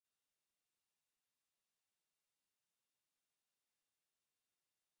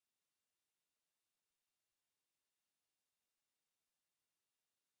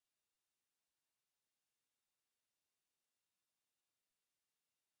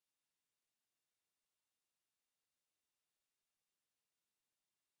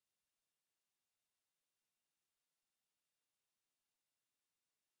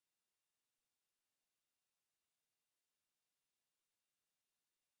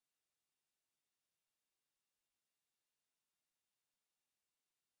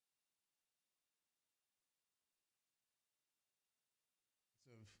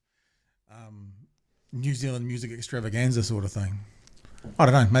New Zealand music extravaganza sort of thing. I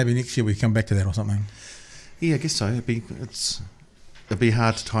don't know. Maybe next year we come back to that or something. Yeah, I guess so. It'd be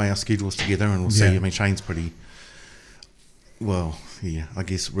hard to tie our schedules together, and we'll see. I mean, Shane's pretty well. Yeah, I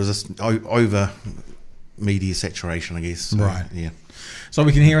guess over media saturation. I guess. So, right. Yeah. So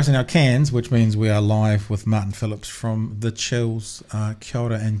we can hear us in our cans, which means we are live with Martin Phillips from the Chills. Kia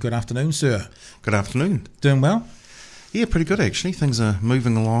ora and good afternoon, sir. Good afternoon. Doing well? Yeah, pretty good actually. Things are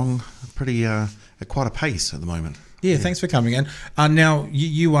moving along pretty at quite a pace at the moment. Yeah, thanks for coming in. Now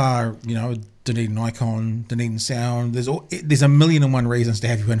you are, Dunedin icon, Dunedin sound. There's a million and one reasons to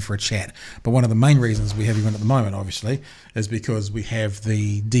have you in for a chat, but one of the main reasons we have you in at the moment, obviously, is because we have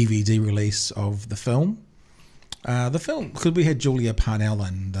the DVD release of the film. Because we had Julia Parnell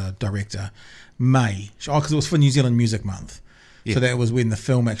and the director, May. Because it was for New Zealand Music Month. Yeah. So that was when the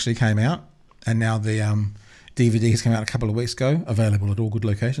film actually came out, and now the DVD has come out a couple of weeks ago, available at all good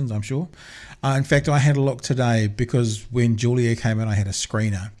locations, I'm sure. In fact, I had a look today because when Julia came in, I had a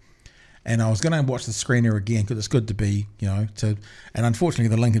screener. And I was going to watch the screener again because it's good to be, and unfortunately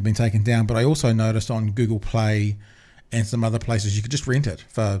the link had been taken down. But I also noticed on Google Play and some other places you could just rent it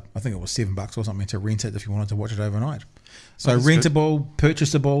for, I think it was $7 or something to rent it if you wanted to watch it overnight. So rentable,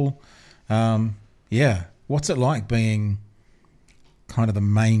 purchasable. What's it like being kind of the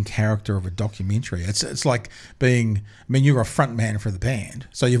main character of a documentary? It's like being, you're a front man for the band,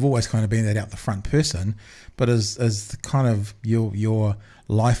 so you've always kind of been that out the front person, but as the kind of your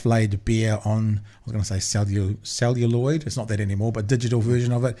life laid bare on, I was going to say celluloid, it's not that anymore, but digital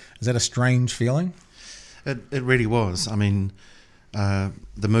version of it, is that a strange feeling? It really was. I mean,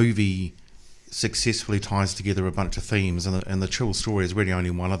 the movie successfully ties together a bunch of themes, and the Chill story is really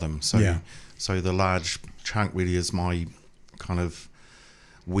only one of them. So the large chunk really is my kind of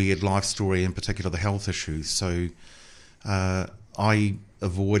weird life story, in particular the health issues. So I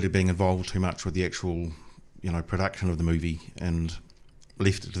avoided being involved too much with the actual, production of the movie, and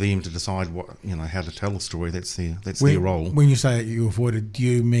left it to them to decide what, how to tell the story. That's their role. When you say you avoided, do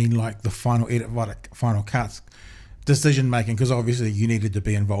you mean like the final edit, final cuts, decision making? Because obviously you needed to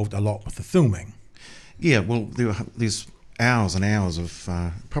be involved a lot with the filming. Yeah, well, there's hours and hours of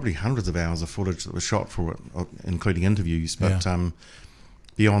probably hundreds of hours of footage that was shot for it, including interviews. But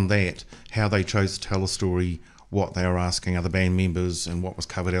beyond that, how they chose to tell a story, what they were asking other band members, and what was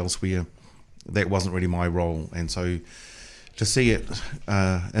covered elsewhere, that wasn't really my role. And so to see it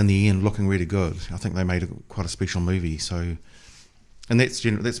in the end looking really good, I think they made quite a special movie. So, and that's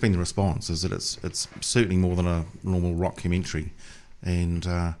been the response, is that it's certainly more than a normal rockumentary, and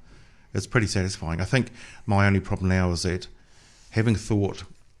it's pretty satisfying. I think my only problem now is that, having thought,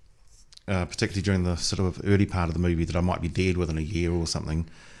 particularly during the sort of early part of the movie, that I might be dead within a year or something,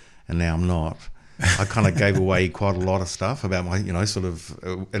 and now I'm not. I kind of gave away quite a lot of stuff about my,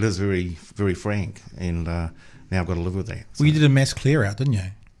 it is very, very frank, and now I've got to live with that. So. Well, you did a mass clear out, didn't you?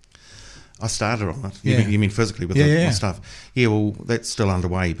 I started on it. You mean physically with the stuff? Yeah, well, that's still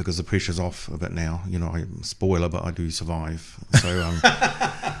underway because the pressure's off a bit now. Spoiler, but I do survive. So,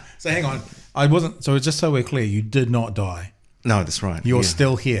 so hang on. I wasn't. So just so we're clear, you did not die. No, that's right. You're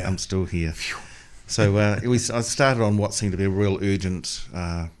still here. I'm still here. So I started on what seemed to be a real urgent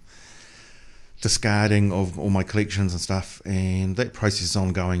discarding of all my collections and stuff, and that process is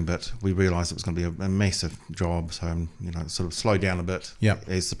ongoing, but we realised it was going to be a massive job, so sort of slowed down a bit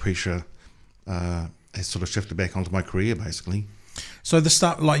as the pressure has sort of shifted back onto my career, basically. So the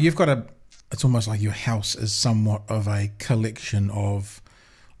stuff, like it's almost like your house is somewhat of a collection of,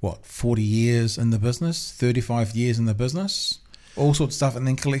 40 years in the business, 35 years in the business, all sorts of stuff, and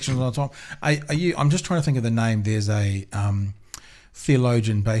then collections on top. I'm just trying to think of the name. There's a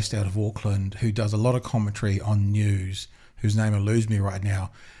theologian based out of Auckland who does a lot of commentary on news, whose name eludes me right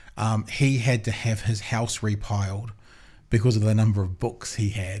now. He had to have his house repiled because of the number of books he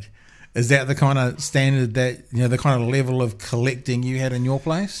had. Is that the kind of standard that, the kind of level of collecting you had in your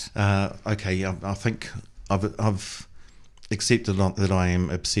place? Okay, I think I've accepted that I am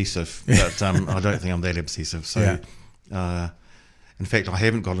obsessive, but I don't think I'm that obsessive. So, in fact, I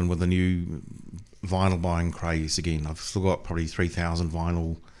haven't gotten with the new vinyl buying craze again. I've still got probably 3,000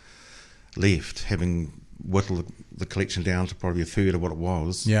 vinyl left, having whittled the collection down to probably a third of what it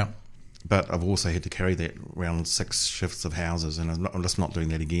was. Yeah. But I've also had to carry that around 6 shifts of houses, and I'm just not doing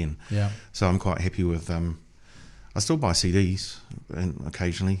that again. Yeah. So I'm quite happy with. I still buy CDs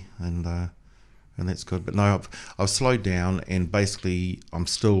occasionally, and that's good. But no, I've slowed down, and basically I'm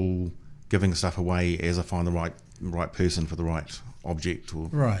still giving stuff away as I find the right person for the right object.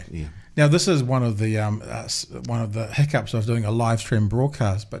 Right. Yeah. Now this is one of the hiccups of doing a live stream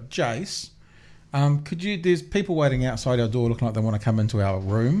broadcast. But Jace, could you? There's people waiting outside our door, looking like they want to come into our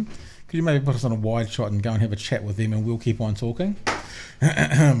room. Could you maybe put us on a wide shot and go and have a chat with them, and we'll keep on talking?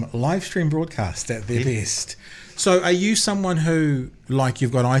 Live stream broadcast at their best. So are you someone who, like,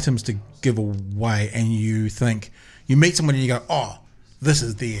 you've got items to give away and you think, you meet someone and you go, oh, this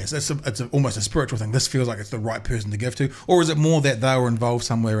is theirs. It's almost a spiritual thing. This feels like it's the right person to give to. Or is it more that they were involved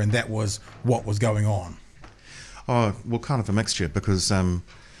somewhere and that was what was going on? Oh, well, kind of a mixture, because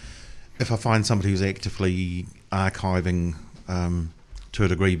if I find somebody who's actively archiving to a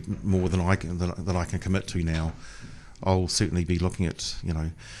degree more than I can commit to now, I'll certainly be looking at,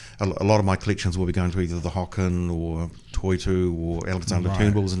 a lot of my collections will be going to either the Hocken or Toitu or Alexander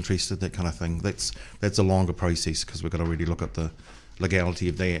Turnbull's interested, that kind of thing. That's a longer process, because we've got to really look at the legality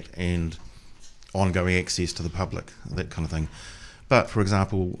of that and ongoing access to the public, that kind of thing. But, for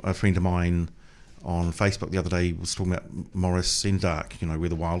example, a friend of mine on Facebook the other day was talking about Maurice Sendak, where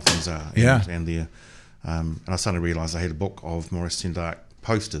the wild things are. And I suddenly realised I had a book of Maurice Sendak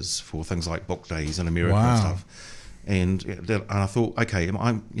posters for things like book days in America and stuff. And I thought, okay,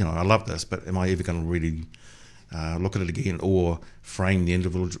 I love this, but am I ever going to really look at it again or frame the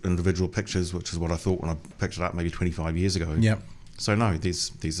individual pictures, which is what I thought when I picked it up maybe 25 years ago. Yep. So no,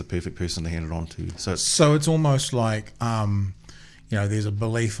 there's a perfect person to hand it on to. So it's almost like, there's a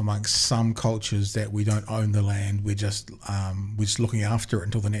belief amongst some cultures that we don't own the land. We're just looking after it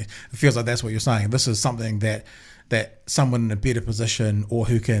until the next. It feels like that's what you're saying. This is something that someone in a better position or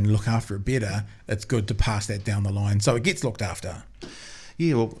who can look after it better, it's good to pass that down the line so it gets looked after.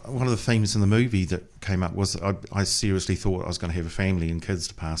 Yeah, well, one of the themes in the movie that came up was I seriously thought I was going to have a family and kids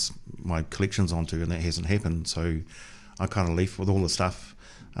to pass my collections on to, and that hasn't happened. So I kind of left with all the stuff,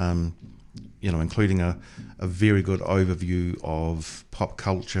 including a very good overview of pop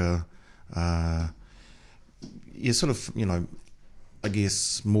culture, I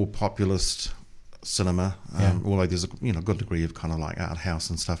guess more populist cinema, although there's a good degree of kind of like art house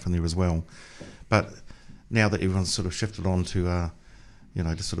and stuff in there as well. But now that everyone's sort of shifted on to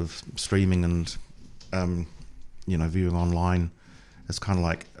just sort of streaming and viewing online, it's kind of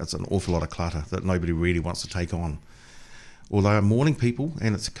like it's an awful lot of clutter that nobody really wants to take on. Although I'm warning people,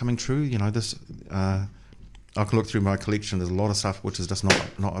 and it's coming true, this I can look through my collection, there's a lot of stuff which is just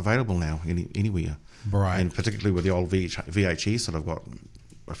not available now anywhere. Right. And particularly with the old VHS that I've got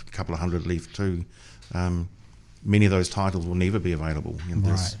a couple of hundred left too, many of those titles will never be available. And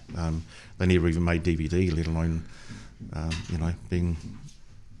they never even made DVD, let alone being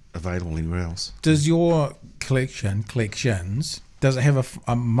available anywhere else. Does your collections, does it have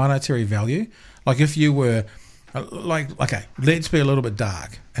a monetary value? Like if you were, okay, let's be a little bit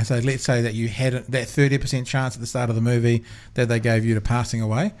dark. And so let's say that you had that 30% chance at the start of the movie that they gave you to passing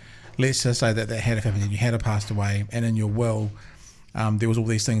away. Let's just say that had happened and you had passed away, and in your will there was all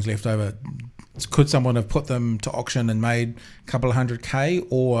these things left over. Could someone have put them to auction and made a couple of $100K,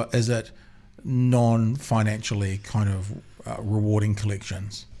 or is it non-financially kind of rewarding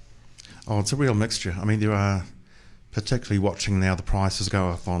collections? Oh, it's a real mixture. I mean, there are, particularly watching now the prices go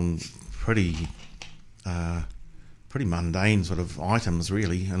up on pretty mundane sort of items,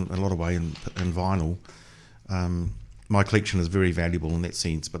 really, in a lot of way in vinyl. My collection is very valuable in that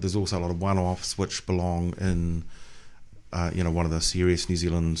sense, but there's also a lot of one-offs which belong in one of the serious New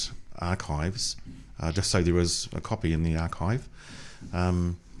Zealand archives, just so there is a copy in the archive.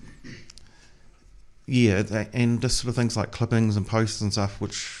 And just sort of things like clippings and posters and stuff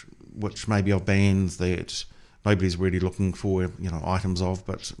which maybe of bands that nobody's really looking for items of,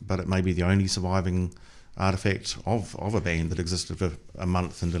 but it may be the only surviving artifact of a band that existed for a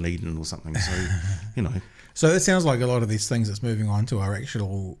month in Dunedin or something. So So it sounds like a lot of these things that's moving on to our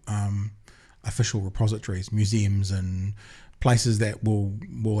actual official repositories, museums and places that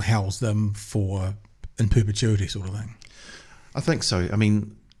will house them for in perpetuity sort of thing. I think so. I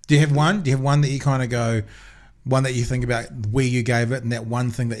mean, do you have one that you kind of go, one that you think about where you gave it, and that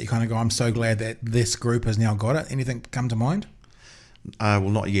one thing that you kind of go, I'm so glad that this group has now got it? Anything come to mind? Well,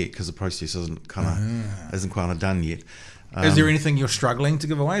 not yet, because the process isn't quite done yet. Is there anything you're struggling to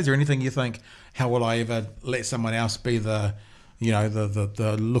give away? Is there anything you think, how will I ever let someone else be the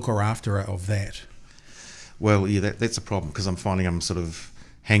looker after it of that? Well, yeah, that's a problem, because I'm finding I'm sort of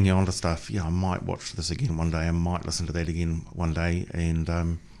hanging on to stuff. I might watch this again one day, I might listen to that again one day, and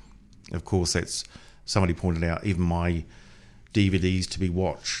of course that's, somebody pointed out, even my DVDs to be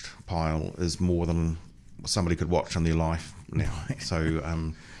watched pile is more than somebody could watch in their life now.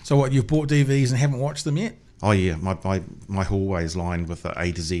 So so what, you've bought DVDs and haven't watched them yet? Oh yeah, my hallway is lined with the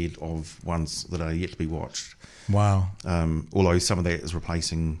A to Z of ones that are yet to be watched. Wow. Although some of that is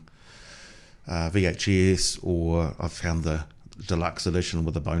replacing VHS, or I've found the deluxe edition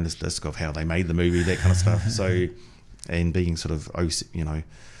with a bonus disc of how they made the movie, that kind of stuff. So, and being sort of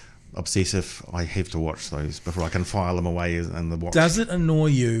obsessive. I have to watch those before I can file them away in the watch. Does it annoy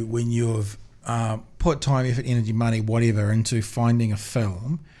you when you've put time, effort, energy, money, whatever, into finding a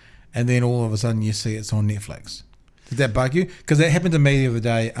film, and then all of a sudden you see it's on Netflix? Did that bug you? Because that happened to me the other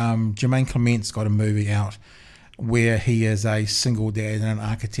day. Jermaine Clement's got a movie out where he is a single dad and an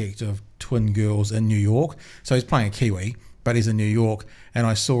architect of twin girls in New York. So he's playing a Kiwi, but he's in New York. And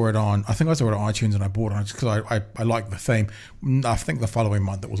I saw it on, I think I saw it on iTunes, and I bought it because I like the theme. I think the following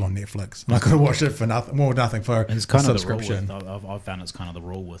month it was on Netflix, and I could have watched it for nothing for it's kind a of subscription. The rule I've found it's kind of the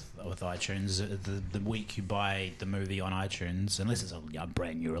rule with iTunes. The week you buy the movie on iTunes, unless it's a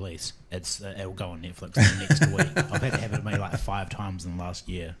brand new release, it'll go on Netflix the next week. I've had it happen to me like 5 times in the last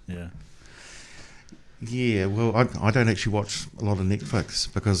year. Yeah. Yeah, well, I don't actually watch a lot of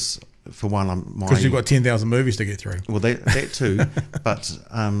Netflix because, for one, because you've got 10,000 movies to get through. Well, that too, but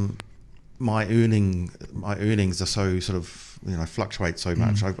my earnings are so sort of fluctuate so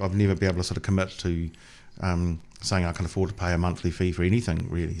much. I've never been able to sort of commit to saying I can afford to pay a monthly fee for anything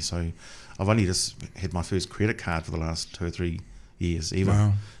really. So I've only just had my first credit card for the last 2 or 3 years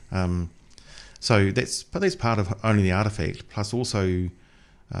ever. Wow. So that's part of only the artifact. Plus also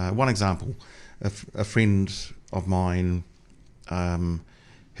one example. A friend of mine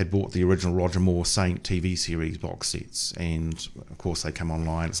had bought the original Roger Moore Saint TV series box sets, and of course they come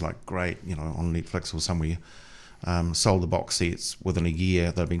online. It's like great, on Netflix or somewhere. Sold the box sets within a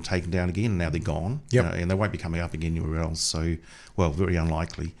year. They've been taken down again, and now they're gone. Yep. And they won't be coming up again anywhere else. So, well, very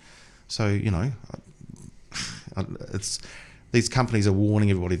unlikely. So it's these companies are warning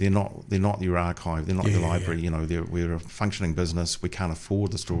everybody they're not your archive, they're not your library. We're a functioning business. We can't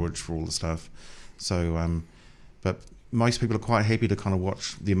afford the storage for all the stuff. So, but most people are quite happy to kind of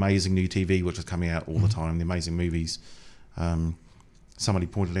watch the amazing new TV which is coming out all the time, the amazing movies. Somebody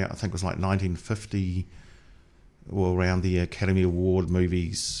pointed out, I think it was like 1950, or around the Academy Award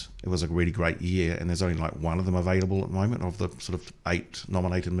movies, it was a really great year, and there's only like one of them available at the moment of the sort of 8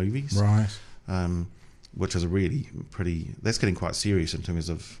 nominated movies. Right. Which is a really that's getting quite serious in terms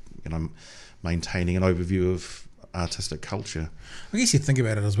of maintaining an overview of artistic culture. I guess you think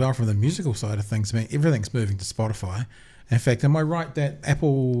about it as well from the musical side of things. I mean, everything's moving to Spotify. In fact, am I right that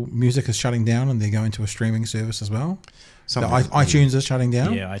Apple Music is shutting down and they're going to a streaming service as well? iTunes is shutting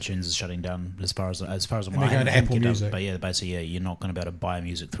down. Yeah, iTunes is shutting down as far as I'm they're going to Apple Music. But yeah, basically, you're not going to be able to buy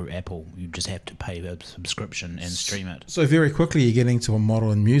music through Apple. You just have to pay a subscription and stream it. So very quickly, you're getting to a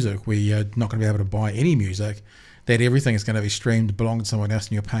model in music where you're not going to be able to buy any music. That everything is going to be streamed, belong to someone else,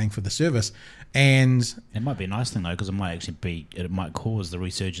 and you're paying for the service. And it might be a nice thing though, because it might cause the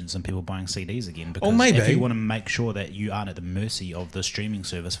resurgence in people buying CDs again. Because maybe if you want to make sure that you aren't at the mercy of the streaming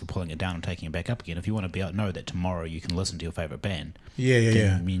service for pulling it down and taking it back up again, if you want to be able to know that tomorrow you can listen to your favorite band,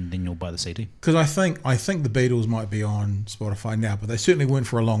 then you'll buy the CD. Because I think the Beatles might be on Spotify now, but they certainly weren't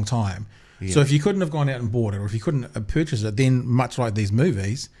for a long time. Yeah. So if you couldn't have gone out and bought it, or if you couldn't have purchased it, then much like these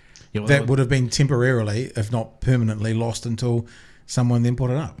movies. Yeah, well, that would have been temporarily, if not permanently, lost until someone then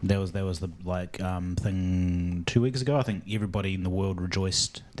put it up. There was the thing 2 weeks ago. I think everybody in the world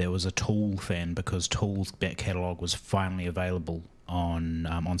rejoiced. There was a Tool fan because Tool's back catalogue was finally available on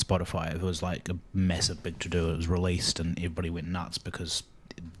Spotify. It was like a massive big to do. It was released and everybody went nuts because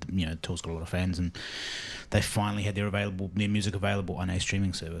Tool's got a lot of fans and they finally had their music available on a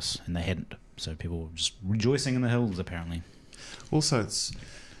streaming service and they hadn't. So people were just rejoicing in the hills apparently. Also,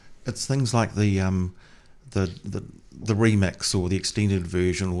 it's things like the remix or the extended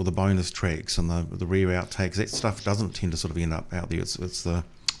version or the bonus tracks and the rare outtakes. That stuff doesn't tend to sort of end up out there. It's the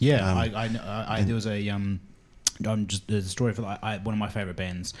there was a story for one of my favorite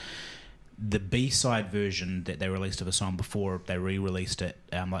bands. The B-side version that they released of a song before they re-released it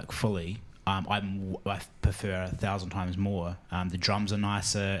fully. I prefer 1,000 times more. The drums are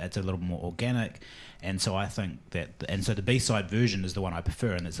nicer. It's a little more organic, and so I think so the B-side version is the one I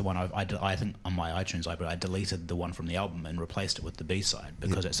prefer, and it's the one I think on my iTunes library I deleted the one from the album and replaced it with the B-side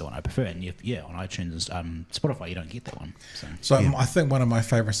because it's the one I prefer. And on iTunes, Spotify, you don't get that one. So I think one of my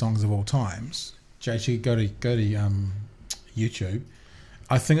favourite songs of all times, JG, go to YouTube.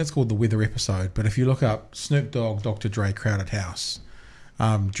 I think it's called The Weather Episode, but if you look up Snoop Dogg, Dr. Dre, Crowded House.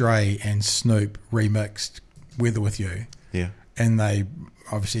 Dre and Snoop remixed Weather With You. Yeah. And they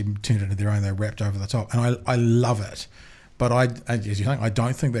obviously turned it into their own. They rapped over the top. And I love it. But as you think, I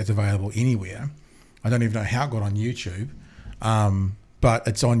don't think that's available anywhere. I don't even know how it got on YouTube. But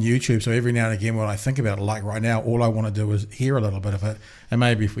it's on YouTube. So every now and again when I think about it, like right now, all I want to do is hear a little bit of it. And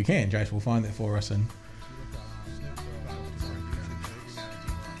maybe if we can, Jace will find that for us. And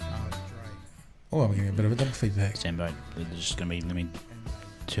I'm getting a bit of a double feedback. Stand by. It's just going to be... Let me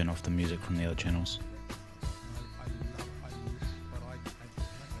turn off the music from the other channels.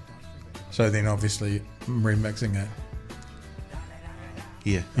 So then obviously remixing it.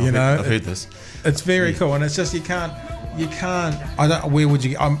 Yeah, I've heard this. It's very cool, and it's just you can't. I don't. Where would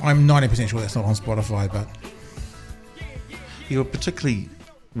you? I'm 90% sure that's not on Spotify, but particularly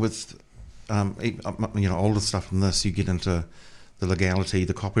with older stuff than this, you get into the legality,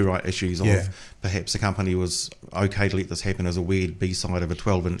 the copyright issues of perhaps the company was okay to let this happen as a weird B-side of a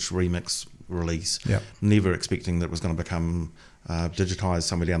 12-inch remix release, never expecting that it was going to become digitized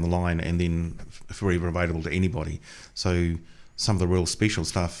somewhere down the line and then forever available to anybody. So some of the real special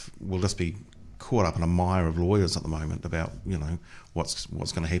stuff will just be caught up in a mire of lawyers at the moment about what's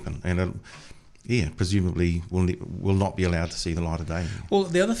going to happen, and presumably will not be allowed to see the light of day. Well,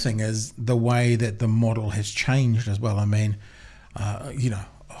 the other thing is the way that the model has changed as well. I mean,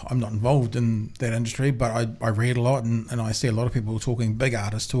 I'm not involved in that industry, but I read a lot, and I see a lot of people talking, big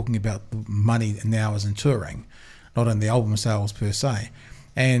artists talking about the money now is in touring, not in the album sales per se.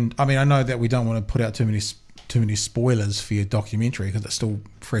 And I mean, I know that we don't want to put out too many spoilers for your documentary because it's still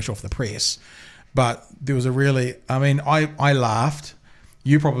fresh off the press. But there was I laughed.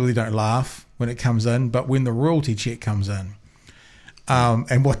 You probably don't laugh when it comes in, but when the royalty check comes in, and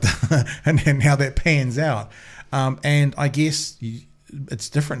and how that pans out, and I guess it's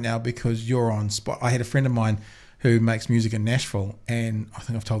different now because you're on spot. I had a friend of mine who makes music in Nashville, and I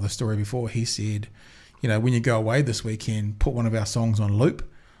think I've told this story before. He said, when you go away this weekend, put one of our songs on loop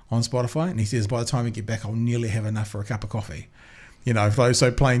on Spotify, and he says by the time we get back, I'll nearly have enough for a cup of coffee.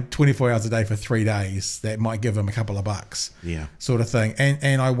 So playing 24 hours a day for 3 days, that might give them a couple of bucks, sort of thing.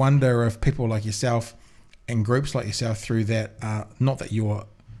 And I wonder if people like yourself and groups like yourself through that, not that you're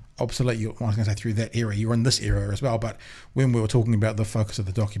obsolete, I was going to say through that era, you're in this era as well, but when we were talking about the focus of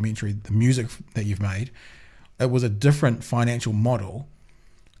the documentary, the music that you've made, it was a different financial model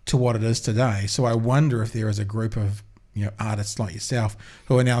to what it is today. So I wonder if there is a group of artists like yourself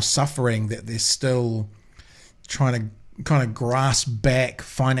who are now suffering that they're still trying to kind of grasp back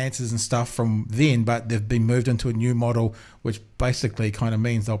finances and stuff from then, but they've been moved into a new model, which basically kind of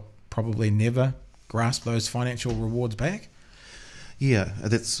means they'll probably never grasp those financial rewards back. Yeah,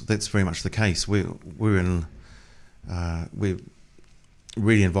 that's very much the case. We're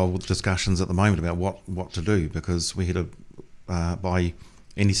really involved with discussions at the moment about what to do, because we had by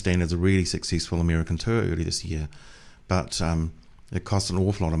any standards, a really successful American tour earlier this year, but it costs an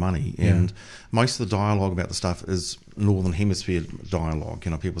awful lot of money, and most of the dialogue about the stuff is Northern Hemisphere dialogue.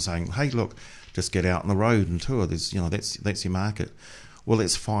 People saying, "Hey, look, just get out on the road and tour." There's, that's your market. Well,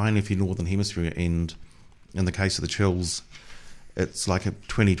 that's fine if you're Northern Hemisphere, and in the case of the Chills, it's like a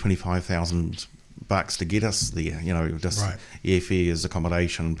 $20,000-25,000 to get us there. Just airfares,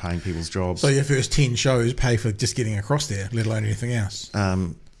 accommodation, paying people's jobs. So your first 10 shows pay for just getting across there, let alone anything else.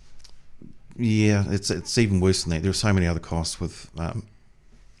 Yeah, it's even worse than that. There are so many other costs with,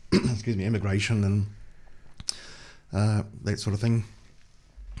 immigration and that sort of thing.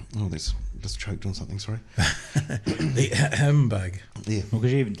 Oh, that's just choked on something. Sorry. The humbug. Yeah. Well,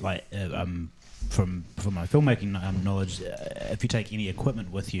 because even from my filmmaking knowledge, if you take any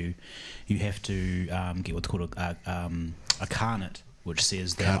equipment with you, you have to get what's called a carnet, which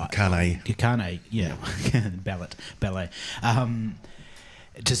says that carnet, ballet.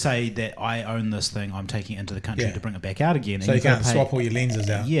 To say that I own this thing, I'm taking it into the country to bring it back out again. So you can't swap all your lenses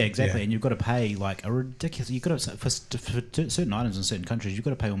out. Yeah, exactly. And you've got to pay like a ridiculous. You've got to for certain items in certain countries, you've got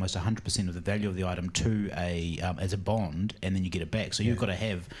to pay almost 100% of the value of the item to as a bond, and then you get it back. So you've got to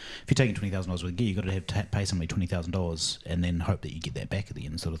have, if you're taking $20,000 worth of gear, you've got to have to pay somebody $20,000 and then hope that you get that back at the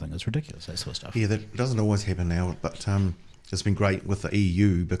end, sort of thing. It's ridiculous, that sort of stuff. Yeah, that doesn't always happen now, but it's been great with the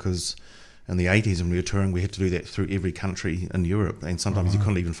EU because in the 80s when we were touring, we had to do that through every country in Europe, and sometimes you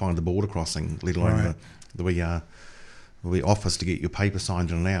couldn't even find the border crossing, let alone the office to get your paper signed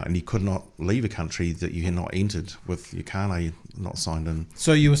in and out, and you could not leave a country that you had not entered with your carnet not signed in.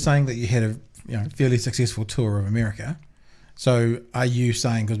 So you were saying that you had a fairly successful tour of America. So are you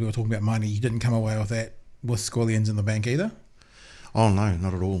saying, because we were talking about money, you didn't come away with that with squillions in the bank either? Oh no,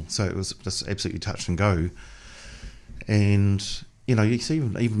 not at all. So it was just absolutely touch and go, and you see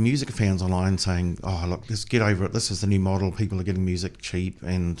even music fans online saying, "Oh, look, let's get over it. This is the new model. People are getting music cheap,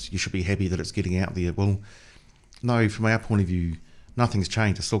 and you should be happy that it's getting out there." Well, no, from our point of view, nothing's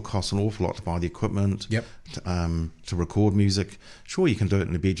changed. It still costs an awful lot to buy the equipment, to record music. Sure, you can do it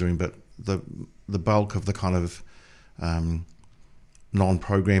in a bedroom, but the bulk of the kind of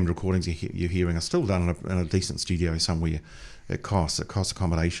non-programmed recordings you're hearing are still done in a decent studio somewhere. It costs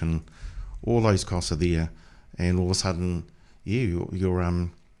accommodation. All those costs are there, and all of a sudden, your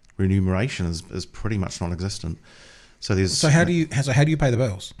remuneration is pretty much non-existent. So there's how do you pay the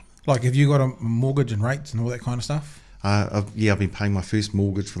bills? Like, have you got a mortgage and rates and all that kind of stuff? I've been paying my first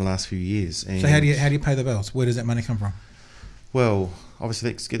mortgage for the last few years. And so how do you pay the bills? Where does that money come from? Well,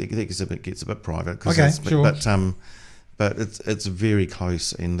 obviously that gets a bit private. Okay, sure. But it's very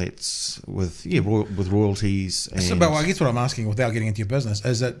close, and that's with royalties. And so, but I guess what I'm asking, without getting into your business,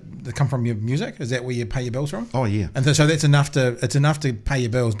 is that they come from your music? Is that where you pay your bills from? Oh yeah. And so that's enough to pay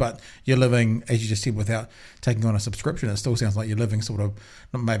your bills, but you're living, as you just said, without taking on a subscription. It still sounds like you're living sort of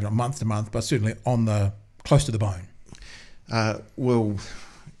maybe not month to month, but certainly close to the bone. Well,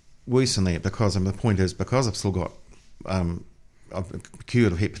 worse than that, because the point is, because I've still got I've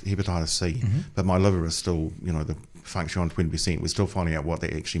cured of hepatitis C, but my liver is still, the function on 20%. We're still finding out what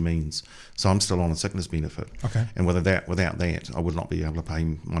that actually means. So I'm still on a sickness benefit. Okay. And without that, I would not be able to pay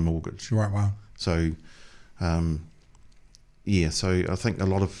my mortgage. Right. Wow. So, so I think a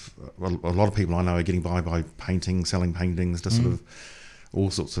lot of people I know are getting by painting, selling paintings, just sort of all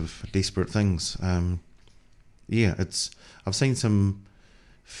sorts of desperate things. I've seen some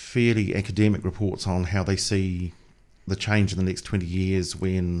fairly academic reports on how they see the change in the next 20 years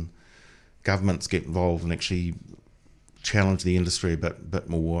when governments get involved and actually challenge the industry a bit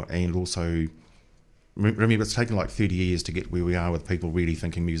more. And also, remember, it's taken like 30 years to get where we are with people really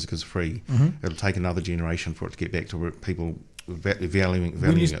thinking music is free. It'll take another generation for it to get back to where people valuing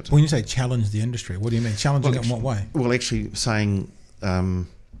it. When you say challenge the industry, what do you mean? Challenging it in what way? Well, actually saying, sort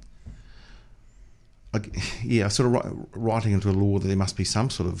of writing into a law that there must be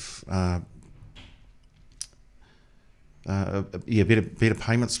some sort of better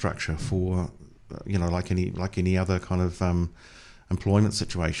payment structure for like any other kind of employment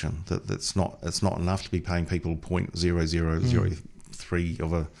situation. It's not enough to be paying people 0.0003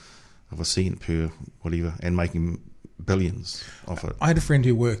 of a cent per whatever and making billions of it. I had a friend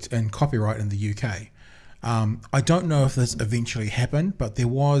who worked in copyright in the UK. I don't know if this eventually happened, but there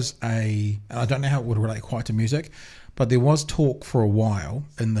was I don't know how it would relate quite to music, but there was talk for a while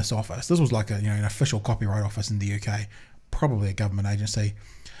in this office. This was like an official copyright office in the UK, probably a government agency,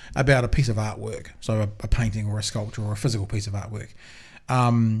 about a piece of artwork, so a painting or a sculpture or a physical piece of artwork.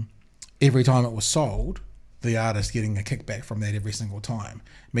 Every time it was sold, the artist getting a kickback from that every single time.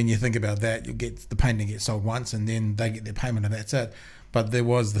 I mean, you think about that, the painting gets sold once and then they get their payment and that's it. But there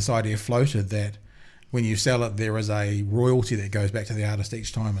was this idea floated that when you sell it, there is a royalty that goes back to the artist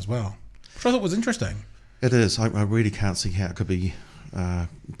each time as well, which I thought was interesting. It is. I really can't see how it could be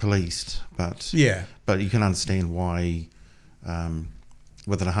policed, but you can understand why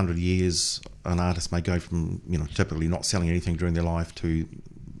within 100 years an artist may go from typically not selling anything during their life to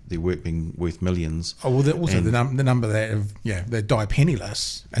their work being worth millions. Oh well, also the number that they die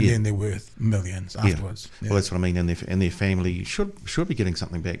penniless and then they're worth millions afterwards. Yeah. Well, that's what I mean. And their family should be getting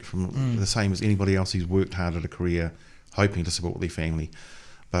something back from the same as anybody else who's worked hard at a career, hoping to support their family.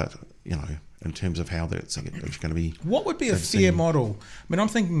 But in terms of how that's going to be, what would be a fair model? I mean, I'm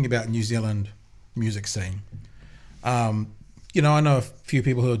thinking about New Zealand music scene. I know a few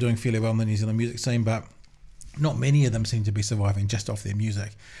people who are doing fairly well in the New Zealand music scene, but not many of them seem to be surviving just off their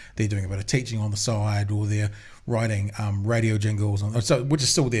music. They're doing a bit of teaching on the side, or they're writing radio jingles, which is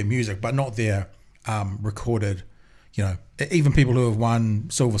still their music, but not their recorded. Even people who have won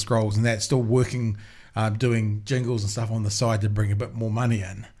Silver Scrolls and that, still working, doing jingles and stuff on the side to bring a bit more money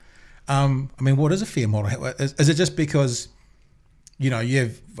in. I mean, what is a fair model? Is it just because you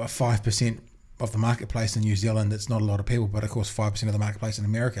have 5% of the marketplace in New Zealand? It's not a lot of people, but of course 5% of the marketplace in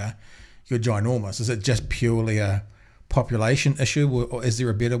America, you're ginormous. Is it just purely a population issue, or is there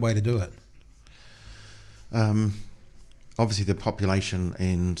a better way to do it? Obviously the population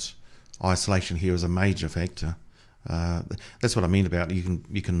and isolation here is a major factor. That's what I mean about you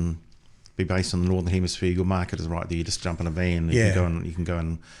can be based in the Northern Hemisphere, your market is right there, you just jump in a van and you can go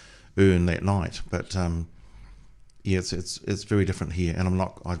and earn that night. But it's very different here, and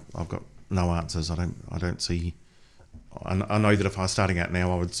I've got no answers. I don't see. I know that if I was starting out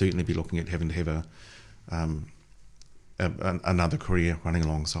now, I would certainly be looking at having to have another career running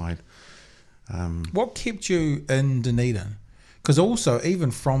alongside. What kept you in Dunedin? Because also,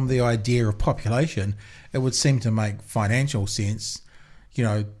 even from the idea of population, it would seem to make financial sense.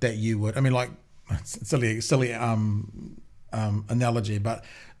 That you would. I mean, like silly analogy, but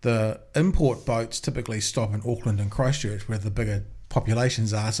the import boats typically stop in Auckland and Christchurch, where the bigger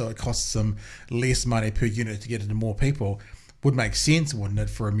populations are, so it costs them less money per unit to get into more people. Would make sense, wouldn't it,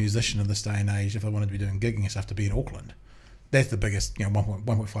 for a musician in this day and age, if they wanted to be doing gigging and stuff, to be in Auckland? That's the biggest,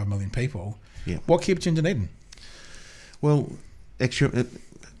 1.5 million people. Yeah. What kept you in Dunedin? Well, actually,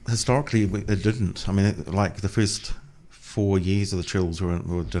 historically, it didn't. I mean, like the first 4 years of the Chills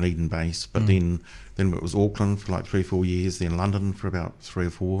were Dunedin based, but then it was Auckland for like 3 or 4 years, then London for about 3 or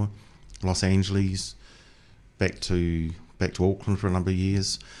 4, Los Angeles, back to Auckland for a number of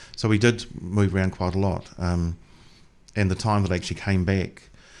years. So we did move around quite a lot. And the time that I actually came back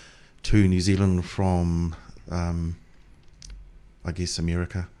to New Zealand from, I guess,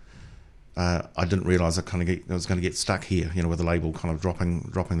 America, I didn't realise I was going to get stuck here, with the label kind of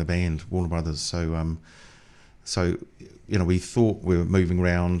dropping the band, Warner Brothers. So we thought we were moving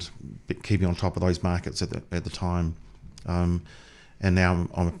around, keeping on top of those markets at the time, and now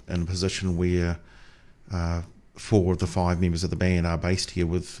I'm in a position where 4 of the 5 members of the band are based here,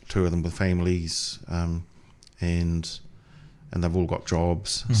 with 2 of them with families, and they've all got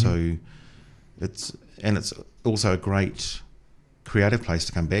jobs. So it's also a great creative place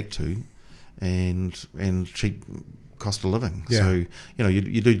to come back to, and cheap cost of living. Yeah. So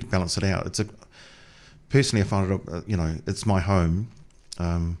you do balance it out. Personally, I find it it's my home,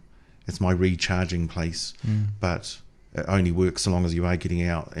 it's my recharging place, but it only works so long as you are getting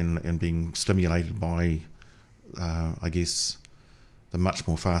out and being stimulated by I guess the much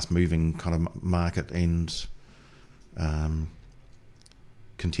more fast moving kind of market and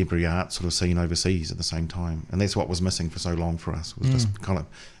contemporary art sort of scene overseas at the same time. And that's what was missing for so long for us, was just kind of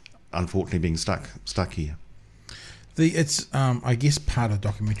unfortunately being stuck here. It's I guess part of the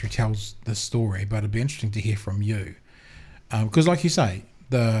documentary tells the story, but it'd be interesting to hear from you, because like you say,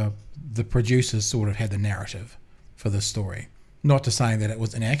 the producers sort of had the narrative for this story. Not to say that it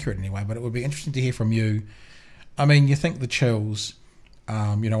was inaccurate in any way, but it would be interesting to hear from you. I mean, you think the Chills,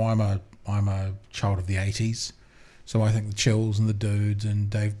 I'm a child of the 80s, so I think the Chills and the Dudes and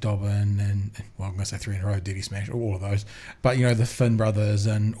Dave Dobbin and well, I'm going to say 3 in a row, Diddy Smash, all of those. But, the Finn Brothers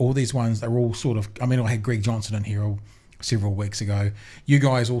and all these ones, they're all sort of, I had Greg Johnson in here several weeks ago. You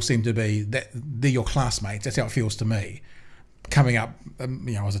guys all seem to be, they're your classmates. That's how it feels to me. Coming up,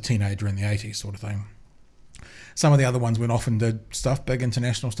 as a teenager in the 80s sort of thing. Some of the other ones went off and did stuff, big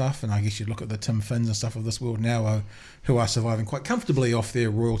international stuff, and I guess you look at the Tim Finns and stuff of this world now, who are surviving quite comfortably off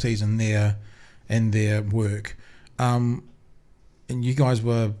their royalties and their work. And you guys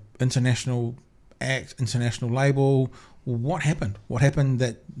were international act, international label. What happened? What happened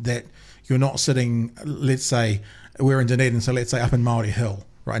that you're not sitting, let's say, we're in Dunedin, so let's say up in Māori Hill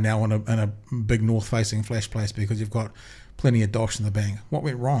right now in a big north-facing flash place because you've got plenty of dosh in the bank. What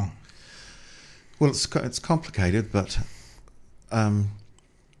went wrong? Well, it's complicated, but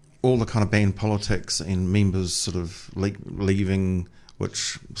all the kind of band politics and members sort of leaving,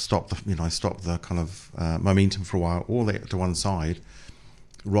 which stopped the kind of momentum for a while, all that to one side,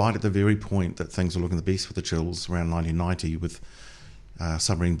 right at the very point that things were looking the best for the Chills around 1990 with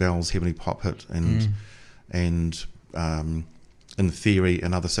Submarine Bells, Heavenly Pop Hit, and In Theory,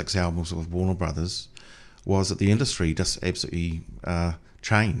 another 6 albums with Warner Brothers, was that the industry just absolutely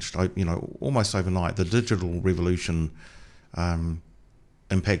changed, almost overnight. The digital revolution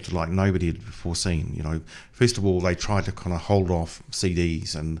impacted like nobody had foreseen. First of all, they tried to kind of hold off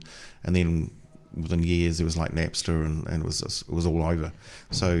CDs, and then within years there was like Napster, and it was all over.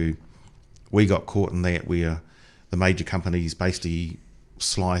 So we got caught in that, where the major companies basically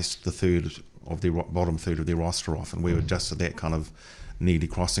sliced the bottom third of their roster off, and we were just at that kind of nearly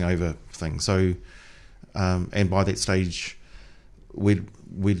crossing over thing. So and by that stage we'd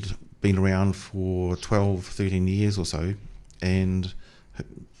been around for 12, 13 years or so, and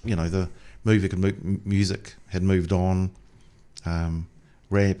the music had moved on.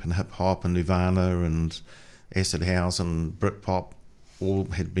 Rap and hip hop and Nirvana and acid house and Britpop all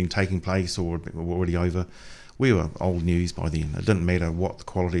had been taking place or were already over. We were old news by then. It didn't matter what the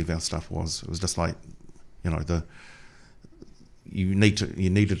quality of our stuff was. It was just like, you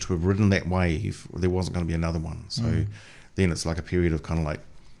needed to have ridden that wave. There wasn't going to be another one. So then it's like a period of kind of like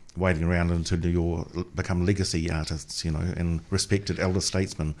waiting around until you become legacy artists, and respected elder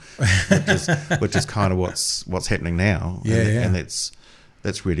statesmen, which is kind of what's happening now. And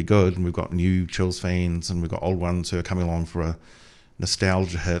that's really good. And we've got new Chills fans, and we've got old ones who are coming along for a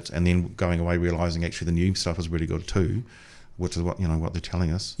nostalgia hit, and then going away realising actually the new stuff is really good too, which is what they're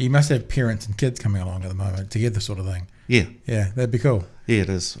telling us. You must have parents and kids coming along at the moment to get this sort of thing. Yeah, that'd be cool. Yeah, it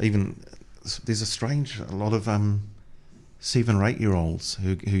is. Even there's a lot of 7 or 8 year olds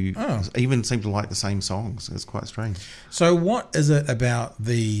who even seem to like the same songs. It's quite strange. So what is it about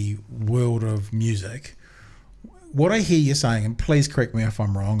the world of music? What I hear you saying, and please correct me if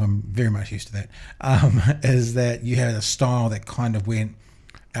I'm wrong, I'm very much used to that, is that you had a style that kind of went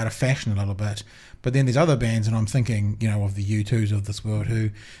out of fashion a little bit. But then there's other bands, and I'm thinking, of the U2s of this world, who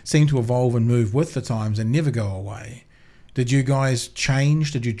seem to evolve and move with the times and never go away. Did you guys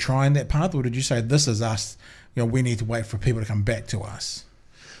change? Did you try in that path, or did you say, this is us, we need to wait for people to come back to us?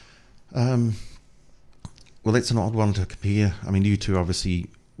 Well, that's an odd one to compare. I mean, U2 obviously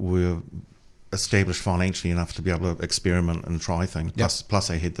were established financially enough to be able to experiment and try things. Plus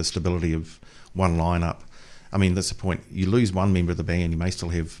they had the stability of one lineup. I mean, that's the point. You lose one member of the band, you may still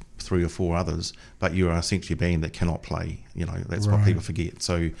have 3 or 4 others, but you are essentially a band that cannot play. You know, that's what people forget.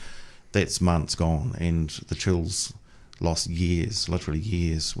 So that's months gone, and the Chills lost years, literally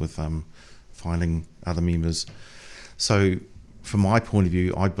years, with finding other members. So from my point of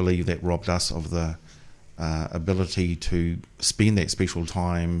view, I believe that robbed us of the ability to spend that special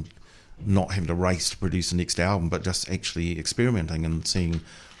time not having to race to produce the next album, but just actually experimenting and seeing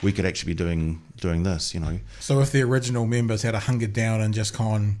we could actually be doing this, you know. So if the original members had hungered down and just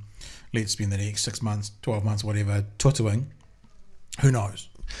gone, let's spend the next 6 months, 12 months, whatever, tutuing, who knows?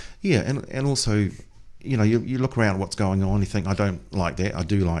 Yeah, and also, you know, you look around what's going on, you think, I don't like that, I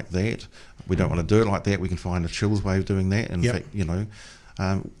do like that. We don't want to do it like that, we can find a Chills way of doing that. In fact, you know,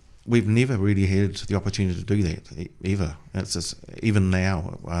 we've never really had the opportunity to do that, ever. It's just, even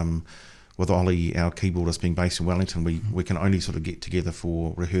now, with Ollie, our keyboardist, being based in Wellington, we can only sort of get together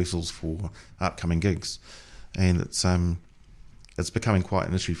for rehearsals for upcoming gigs. And it's becoming quite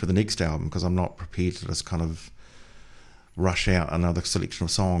an issue for the next album, because I'm not prepared to just kind of rush out another selection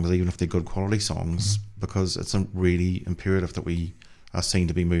of songs, even if they're good quality songs, because it's really imperative that we are seen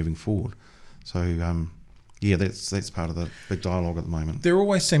to be moving forward. So yeah, that's part of the big dialogue at the moment. There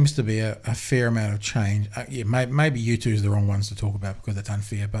always seems to be a fair amount of change. Maybe you two is the wrong ones to talk about because it's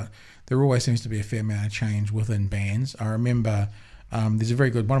unfair, but there always seems to be a fair amount of change within bands. I remember there's a very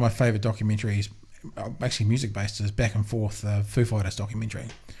good, one of my favourite documentaries, actually music-based, is Back and Forth, the Foo Fighters documentary.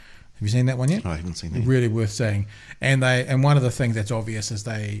 Have you seen that one yet? I haven't seen that. Really worth seeing. And one of the things that's obvious is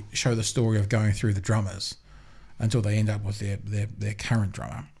they show the story of going through the drummers until they end up with their current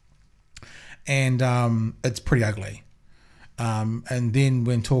drummer. And it's pretty ugly. And then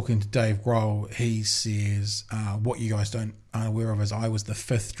when talking to Dave Grohl, he says, what you guys aren't aware of is I was the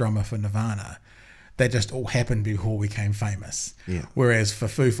 5th drummer for Nirvana. That just all happened before we became famous. Yeah. Whereas for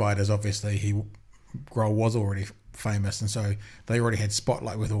Foo Fighters, obviously, Grohl was already famous, and so they already had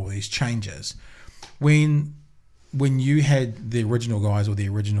spotlight with all these changes. When you had the original guys or the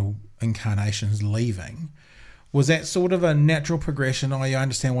original incarnations leaving, was that sort of a natural progression? Oh, you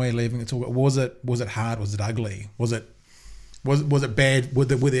understand why you're leaving. It's all. Was it hard? Was it ugly? Was it bad? Were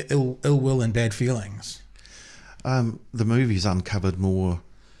there ill will and bad feelings? The movies uncovered more,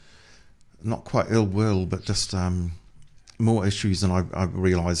 not quite ill will, but just more issues than I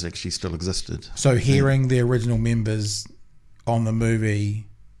realised actually still existed. So hearing the original members on the movie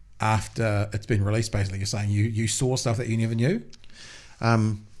after it's been released, basically, you're saying you saw stuff that you never knew?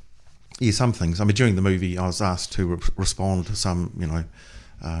 Yeah, some things. I mean, during the movie, I was asked to respond to some, you know,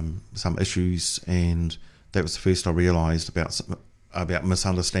 some issues, and that was the first I realised about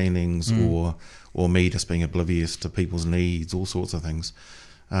misunderstandings or me just being oblivious to people's needs, all sorts of things.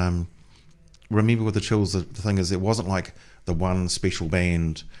 Remember with the Chills, the thing is, it wasn't like the one special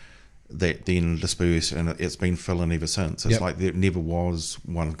band that then dispersed and it's been filling ever since. It's like there never was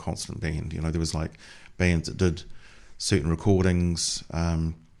one constant band. You know, there was like bands that did certain recordings,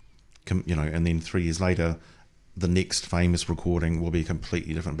 you know, and then 3 years later, the next famous recording will be a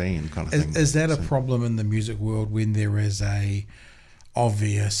completely different band, kind of thing. Is that a problem in the music world when there is a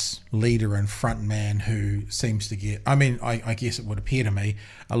obvious leader and front man who seems to get, I mean, I guess it would appear to me,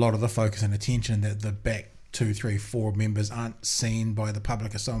 a lot of the focus and attention that the back 2, 3, 4 members aren't seen by the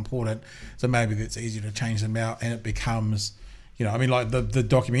public is so important, so maybe it's easier to change them out, and it becomes, you know, I mean, like the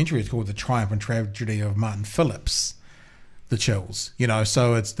documentary is called The Triumph and Tragedy of Martin Phillips, The Chills, you know,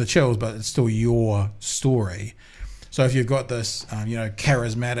 so it's The Chills, but it's still your story. So if you've got this, you know,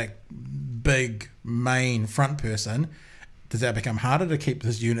 charismatic, big main front person, does that become harder to keep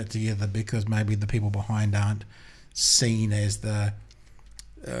this unit together because maybe the people behind aren't seen as the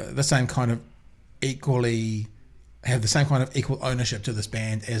same kind of equally, have the same kind of equal ownership to this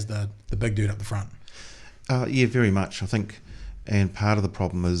band as the big dude up the front? Yeah, very much, I think. And part of the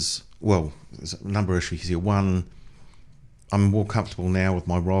problem is, well, there's a number of issues here. One, I'm more comfortable now with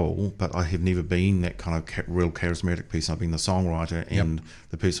my role, but I have never been that kind of real charismatic person. I've been the songwriter and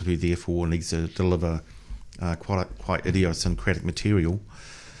the person who therefore needs to deliver quite idiosyncratic material.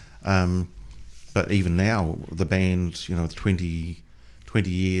 But even now, the band, you know, 20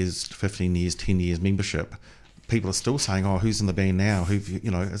 years, 15 years, 10 years membership, people are still saying, oh, who's in the band now?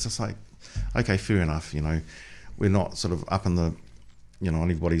 You know, it's just like, okay, fair enough, you know, we're not sort of up in the, you know,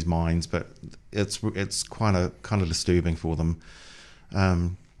 on everybody's minds, but it's kind of disturbing for them.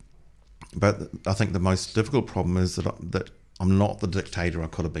 But I think the most difficult problem is that I'm not the dictator I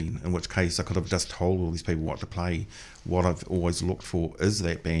could have been, in which case I could have just told all these people what to play. What I've always looked for is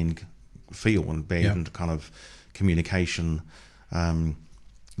that band feel and band kind of communication,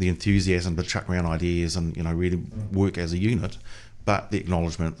 the enthusiasm to chuck around ideas and really work as a unit, but the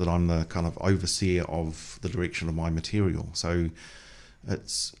acknowledgement that I'm the kind of overseer of the direction of my material. So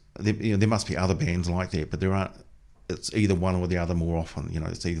it's there must be other bands like that, but there aren't. It's either one or the other more often.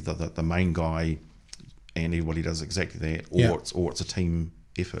 It's either the main guy and everybody does exactly that, or it's a team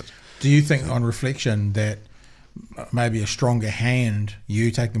effort. Do you think, on reflection, that maybe a stronger hand,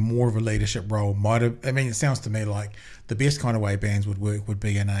 you taking more of a leadership role, might have? I mean, it sounds to me like the best kind of way bands would work would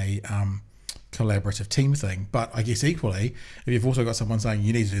be in a collaborative team thing. But I guess equally, if you've also got someone saying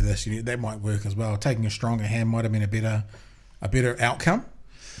you need to do this, that might work as well. Taking a stronger hand might have been a better outcome.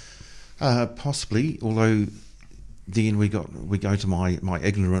 Possibly, although then we go to my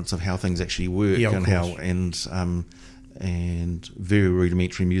ignorance of how things actually work, and very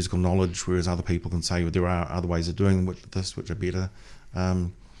rudimentary musical knowledge, whereas other people can say, well, there are other ways of doing this which are better.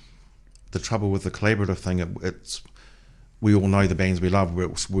 The trouble with the collaborative thing, it's we all know the bands we love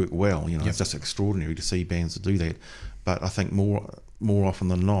work well. It's just extraordinary to see bands that do that. But I think more often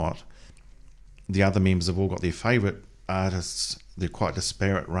than not, the other members have all got their favourite artists. They're quite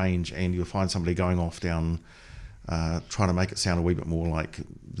disparate range, and you'll find somebody going off down trying to make it sound a wee bit more like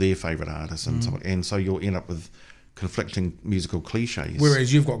their favourite artist, and so you'll end up with conflicting musical cliches.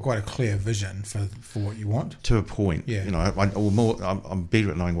 Whereas you've got quite a clear vision for what you want. To a point. Yeah. I'm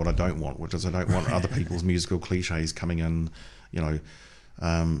better at knowing what I don't want, which is I don't want other people's musical cliches coming in.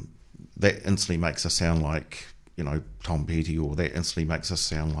 That instantly makes us sound like Tom Petty, or that instantly makes us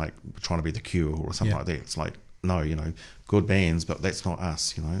sound like we're trying to be the Cure or something like that. It's like, no, good bands, but that's not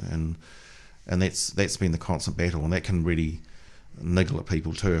us, and that's been the constant battle, and that can really niggle at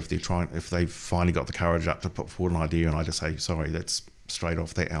people too if they've finally got the courage up to put forward an idea and I just say, sorry, that's straight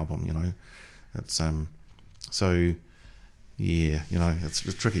off that album. It's so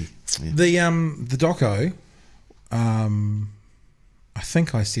it's tricky. The doco, I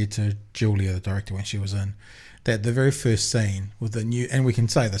think I said to Julia, the director, when she was in, that the very first scene with the new, and we can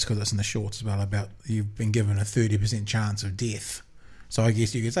say this because it's in the shorts as well, about you've been given a 30% chance of death. So I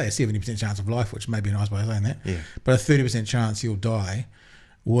guess you could say a 70% chance of life, which may be a nice way of saying that. Yeah. But a 30% chance you'll die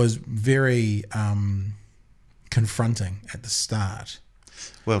was very confronting at the start.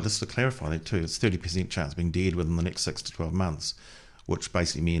 Well, just to clarify that too, it's 30% chance of being dead within the next 6 to 12 months, which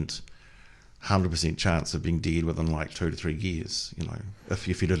basically meant 100% chance of being dead within like 2 to 3 years. If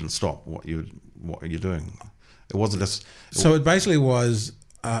you didn't stop what you're doing, it wasn't just. So it basically was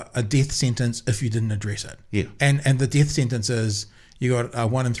a death sentence if you didn't address it. Yeah. And the death sentence is, you got a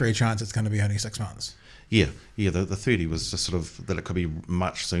 1 in 3 chance it's going to be only 6 months. Yeah. The 30 was just sort of that it could be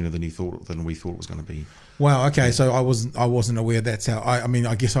much sooner than we thought it was going to be. Wow. Okay. Yeah. So I wasn't aware that's how.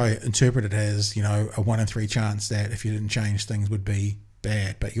 I guess I interpret it as a 1 in 3 chance that if you didn't change things would be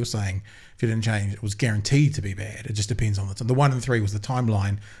bad. But you're saying if you didn't change, it was guaranteed to be bad. It just depends on the 1 in 3 was the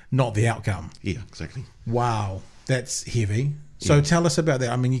timeline, not the outcome. Yeah. Exactly. Wow. That's heavy. So tell us about that.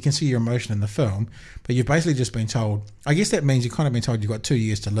 I mean, you can see your emotion in the film, but you've basically just been told. I guess that means you've kind of been told you've got 2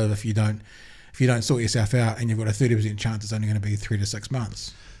 years to live if you don't sort yourself out, and you've got a 30% chance it's only going to be 3 to 6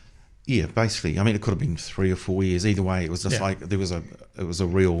 months. Yeah, basically. I mean, it could have been 3 or 4 years. Either way, it was just like it was a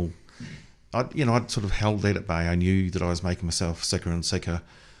real. I'd sort of held that at bay. I knew that I was making myself sicker and sicker,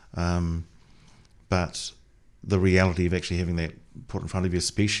 but the reality of actually having that put in front of you,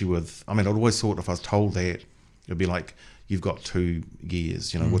 especially with. I mean, I'd always thought if I was told that, it'd be like, you've got 2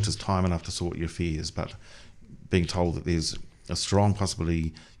 years, which is time enough to sort your affairs. But being told that there's a strong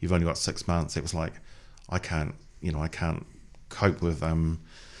possibility you've only got 6 months, it was like, I can't cope with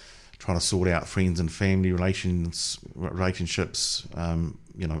trying to sort out friends and family relationships,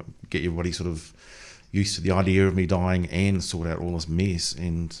 get everybody sort of used to the idea of me dying and sort out all this mess.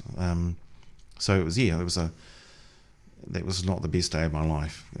 And so it was, that was not the best day of my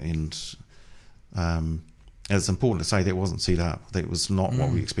life. And it's important to say that wasn't set up. That was not what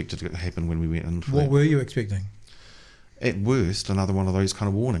we expected to happen when we went in. What were you expecting? At worst, another one of those kind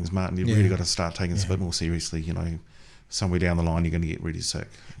of warnings, Martin. You've really got to start taking this a bit more seriously. Somewhere down the line, you're going to get really sick.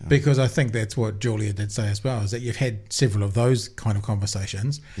 Because I think that's what Julia did say as well, is that you've had several of those kind of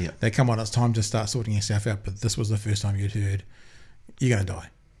conversations. Yeah. They come on, it's time to start sorting yourself out, but this was the first time you'd heard, you're going to die.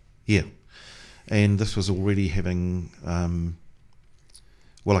 Yeah. And this was already having...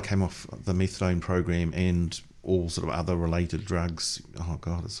 I came off the methadone program and all sort of other related drugs. Oh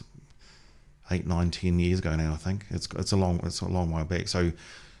God, it's 8, 9, 10 years ago now. I think it's a long while back. So,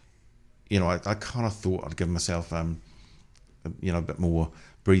 I kind of thought I'd give myself, a bit more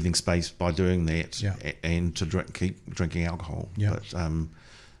breathing space by doing that, and to keep drinking alcohol. Yeah. But,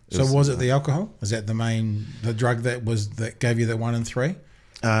 was it the alcohol? Is that the drug that gave you the 1 in 3?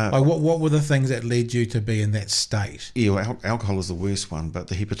 Like what were the things that led you to be in that state? Yeah, well, alcohol is the worst one, but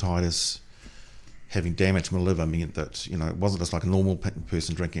the hepatitis having damaged my liver meant that, you know, it wasn't just like a normal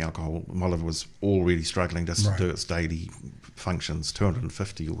person drinking alcohol. My liver was already struggling just to do its daily functions,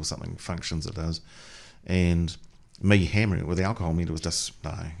 250 or something functions it does. And me hammering it with alcohol meant it was just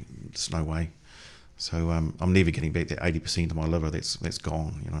no way. So I'm never getting back that 80% of my liver that's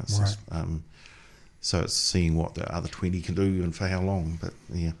gone, you know. It's just, so it's seeing what the other 20 can do and for how long, but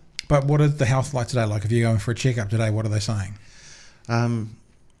yeah. But what is the health like today? Like if you're going for a checkup today, what are they saying?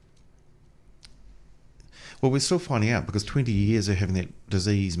 Well, we're still finding out because 20 years of having that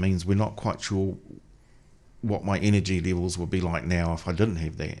disease means we're not quite sure what my energy levels would be like now if I didn't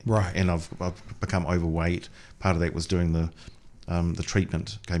have that. Right. And I've become overweight. Part of that was doing the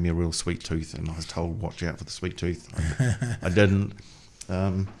treatment. Gave me a real sweet tooth, and I was told watch out for the sweet tooth. I didn't.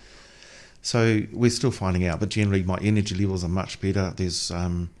 So we're still finding out, but generally my energy levels are much better. There's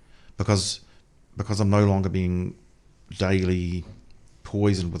because I'm no longer being daily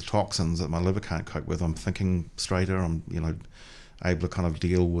poisoned with toxins that my liver can't cope with. I'm thinking straighter. I'm, you know, able to kind of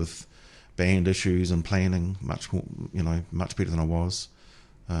deal with band issues and planning much more, you know, much better than I was,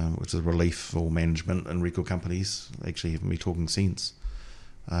 which is a relief for management and record companies actually having me talking sense,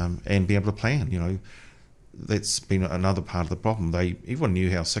 and be able to plan. You know, that's been another part of the problem. Everyone knew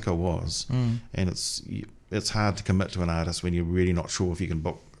how sick I was, and it's hard to commit to an artist when you're really not sure if you can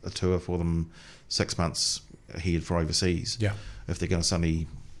book a tour for them 6 months ahead for overseas. Yeah. If they're going to suddenly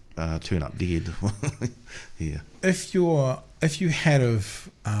turn up dead. Yeah. If you had have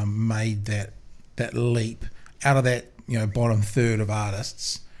made that leap out of that, you know, bottom third of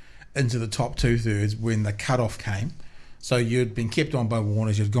artists into the top 2/3 when the cutoff came, so you'd been kept on by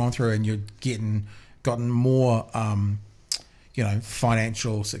Warner's, you'd gone through and you'd gotten more, you know,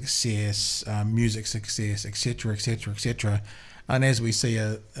 financial success, music success, etc., etc., etc. And as we see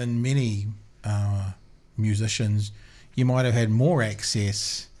in many musicians, you might have had more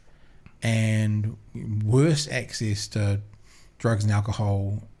access and worse access to drugs and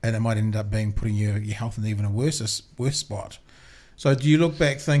alcohol, and it might end up being putting your health in even a worse spot. So do you look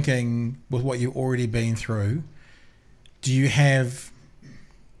back thinking, with what you've already been through, do you have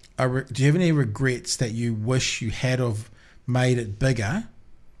any regrets that you wish you had have made it bigger?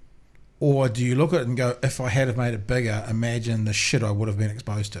 Or do you look at it and go, if I had have made it bigger, imagine the shit I would have been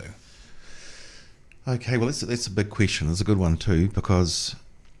exposed to? Okay, well, that's a big question. It's a good one too, because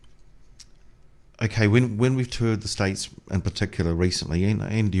when we've toured the States in particular recently,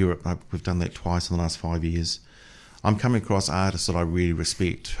 and Europe, we've done that twice in the last 5 years, I'm coming across artists that I really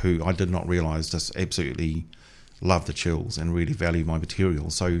respect who I did not realise just absolutely love the Chills and really value my material.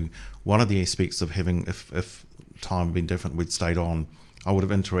 So one of the aspects of having, if time had been different, we'd stayed on, I would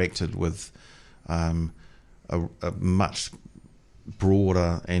have interacted with a much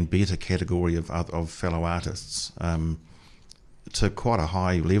broader and better category of fellow artists, to quite a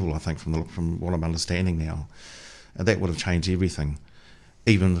high level, I think, from what I'm understanding now, and that would have changed everything.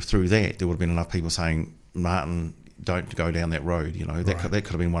 Even through that, there would have been enough people saying, "Martin, don't go down that road." You know, that could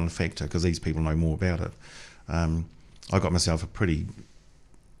have been one factor, because these people know more about it. I got myself a pretty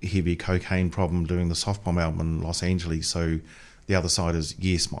heavy cocaine problem doing the Soft Bomb album in Los Angeles, so the other side is,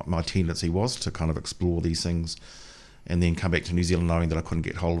 yes, my tendency was to kind of explore these things and then come back to New Zealand knowing that I couldn't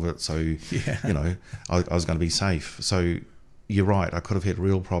get hold of it, so you know, I was going to be safe. So you're right, I could have had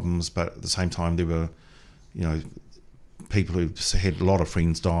real problems, but at the same time there were, you know, people who had a lot of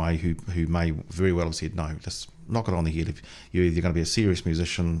friends die who may very well have said, no, just knock it on the head. If you're either going to be a serious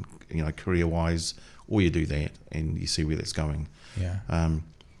musician, you know, career wise, or you do that and you see where that's going.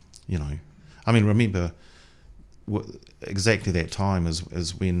 You know, I mean, remember exactly that time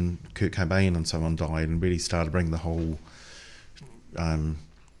is when Kurt Cobain and so on died, and really started bringing the whole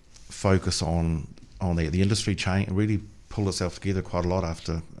focus on that. The industry really pulled itself together quite a lot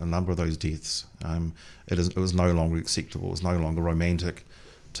after a number of those deaths. It was no longer acceptable. It was no longer romantic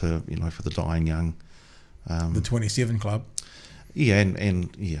to, you know, for the dying young. The 27 Club. Yeah,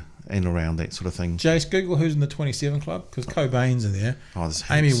 and around that sort of thing. Jace, Google who's in the 27 Club, because Cobain's in there. Oh, there's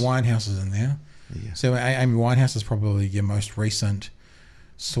Amy heaps. Winehouse is in there. Yeah. So Amy Winehouse is probably your most recent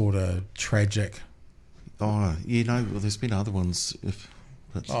sort of tragic. Oh, you know, well, there's been other ones.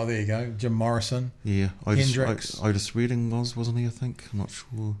 Oh, there you go. Jim Morrison. Yeah, Hendrix. Otis Redding wasn't he? I think, I'm not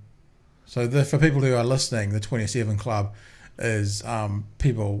sure. So for people who are listening, the 27 Club is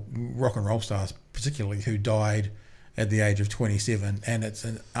people, rock and roll stars particularly, who died at the age of 27, and it's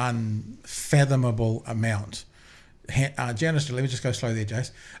an unfathomable amount. Janis, let me just go slow there,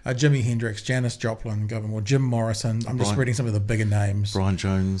 Jace. Jimi Hendrix, Janis Joplin, Jim Morrison. I'm just reading some of the bigger names. Brian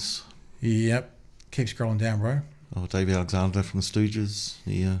Jones. Yep. Keep scrolling down, bro. Oh, David Alexander from the Stooges.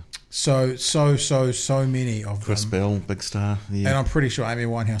 Yeah. So many of Chris them. Bell, big star. Yeah. And I'm pretty sure Amy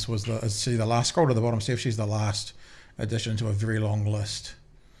Winehouse was the last. Scroll to the bottom, see if she's the last addition to a very long list.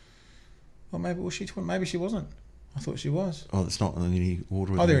 Well, maybe was she? Maybe she wasn't. I thought she was. Oh, it's not in any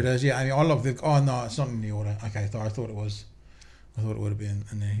order. Oh, there it is. Yeah, I mean, I love the. Oh no, it's not in the order. Okay, I thought it was. I thought it would have been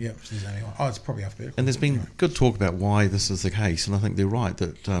in there. Yep, she's Amy. Oh, it's probably alphabetical. And there's been good talk about why this is the case, and I think they're right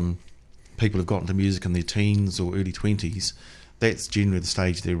that people have gotten to music in their teens or early 20s. That's generally the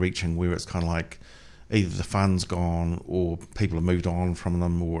stage they're reaching where it's kind of like either the fun's gone or people have moved on from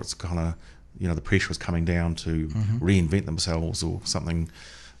them, or it's kind of, the pressure is coming down to reinvent themselves or something.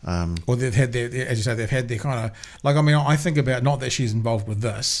 Or they've had their, as you say, they've had their kind of, like, I mean, I think about, not that she's involved with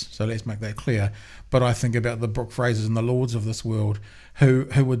this, so let's make that clear, but I think about the Brooke Frasers and the Lords of this world who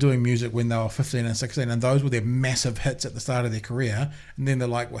were doing music when they were 15 and 16, and those were their massive hits at the start of their career, and then they're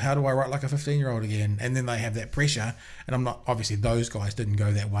like, well, how do I write like a 15-year-old again? And then they have that pressure, and I'm not, obviously those guys didn't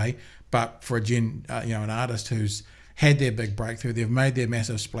go that way, but for an artist who's had their big breakthrough, they've made their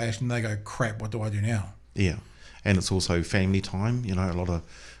massive splash, and they go, crap, what do I do now? Yeah, and it's also family time,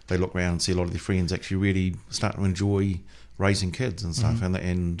 they look around and see a lot of their friends actually really start to enjoy raising kids and stuff, and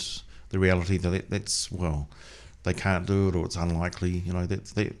the reality that's they can't do it or it's unlikely.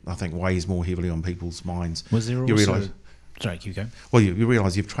 That I think weighs more heavily on people's minds. Was there also? Realise, sorry, you go. Well, you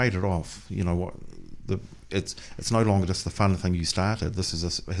realise you've traded off. It's no longer just the fun thing you started. This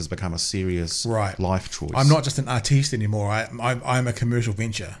has become a serious life choice. I'm not just an artiste anymore. I'm a commercial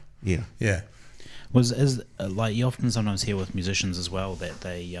venture. Yeah. Yeah. Like you often sometimes hear with musicians as well that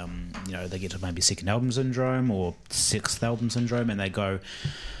they they get to maybe second album syndrome or sixth album syndrome, and they go,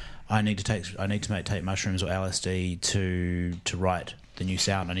 I need to take mushrooms or LSD to write the new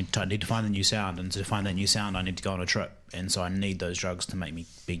sound. I need to find the new sound, and to find that new sound I need to go on a trip, and so I need those drugs to make me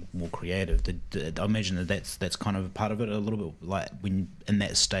be more creative. I imagine that's kind of a part of it, a little bit, like when in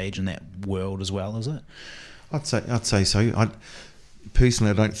that stage in that world as well, is it? I'd say so. I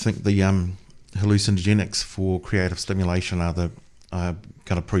don't think the hallucinogenics for creative stimulation are going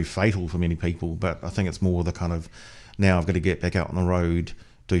to prove fatal for many people, but I think it's more the kind of, now I've got to get back out on the road,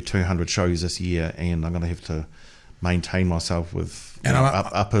 do 200 shows this year, and I'm going to have to maintain myself with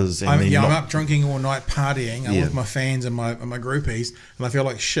uppers. I'm up drinking all night, partying with my fans and my groupies, and I feel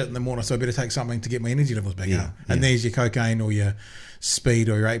like shit in the morning, so I better take something to get my energy levels back up. And there's your cocaine or your speed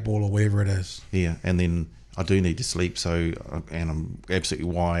or your 8-ball or whatever it is. Yeah, and then I do need to sleep, and I'm absolutely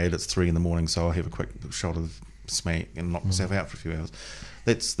wired. It's 3 a.m, so I'll have a quick shot of smack and knock myself out for a few hours.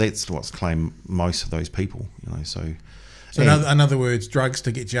 That's what's claimed most of those people, So in other words, drugs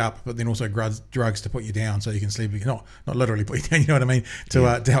to get you up, but then also drugs to put you down so you can sleep. Not literally put you down, you know what I mean?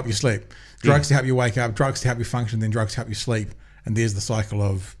 To help you sleep. Drugs to help you wake up, drugs to help you function, then drugs to help you sleep. And there's the cycle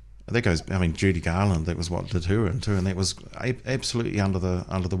of... That goes, Judy Garland, that was what did her into, and that was absolutely under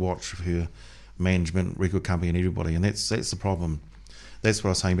the watch of her management, record company, and everybody, and that's the problem. That's what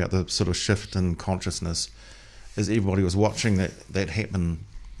I was saying about the sort of shift in consciousness, is everybody was watching that happen,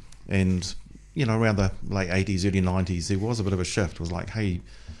 and around the late 80s, early 90s, there was a bit of a shift. It was like, hey,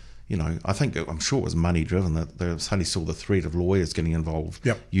 I'm sure it was money driven, that they suddenly saw the threat of lawyers getting involved.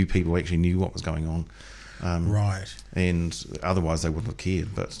 Yep. You people actually knew what was going on. Right. And otherwise they wouldn't have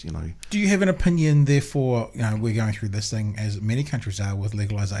cared, but Do you have an opinion, therefore, we're going through this thing, as many countries are, with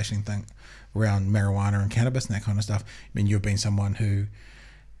legalisation thing around marijuana and cannabis and that kind of stuff. I mean, you've been someone who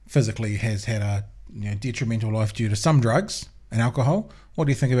physically has had a detrimental life due to some drugs and alcohol. What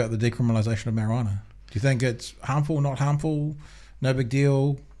do you think about the decriminalisation of marijuana? Do you think it's harmful, not harmful, no big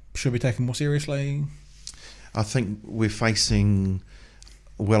deal, should be taken more seriously? I think we're facing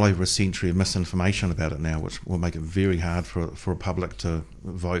well over a century of misinformation about it now, which will make it very hard for a public to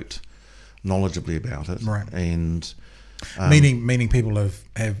vote knowledgeably about it. Right. And meaning people have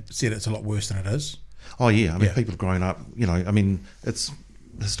said it's a lot worse than it is. Oh yeah, people have grown up. It's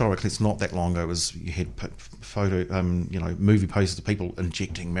historically it's not that long ago. It was, you had movie posters of people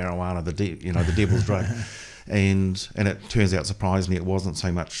injecting marijuana, the devil's drug, and it turns out surprisingly it wasn't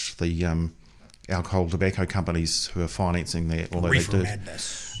so much the alcohol tobacco companies who are financing that, although Reefer they did.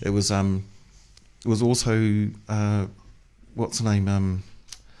 madness. It was also what's the name,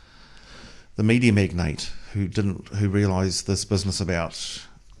 the media magnate who realised this business about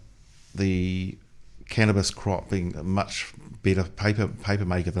the cannabis crop being a much better paper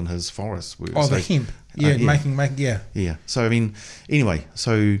maker than his forests were. Oh, the hemp. Yeah. So anyway,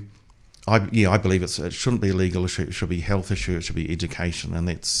 so I believe it shouldn't be illegal. It should be health issue. It should be education, and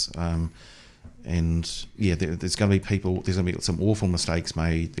that's there's going to be people. There's going to be some awful mistakes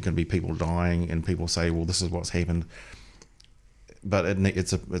made. There's going to be people dying, and people say, "Well, this is what's happened." but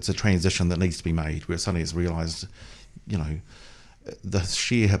it's a transition that needs to be made where suddenly it's realised, the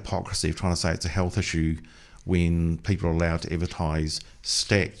sheer hypocrisy of trying to say it's a health issue when people are allowed to advertise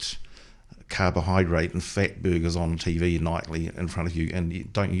stacked carbohydrate and fat burgers on TV nightly in front of you,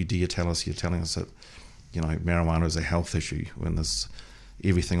 and don't you dare tell us you're telling us that marijuana is a health issue when there's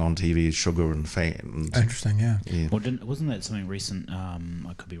everything on TV is sugar and fat. And, interesting, yeah. Well, wasn't that something recent?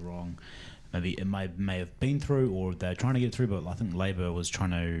 I could be wrong. Maybe it may have been through, or they're trying to get through. But I think Labor was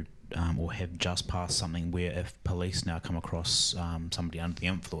trying to, or have just passed something where if police now come across somebody under the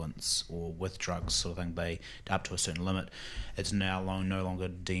influence or with drugs, sort of thing, they up to a certain limit, it's now no longer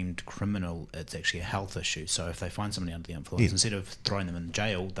deemed criminal. It's actually a health issue. So if they find somebody under the influence, instead of throwing them in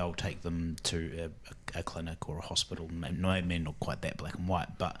jail, they'll take them to a clinic or a hospital. Maybe not quite that black and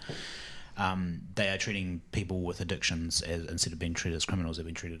white, but they are treating people with addictions instead of being treated as criminals. They've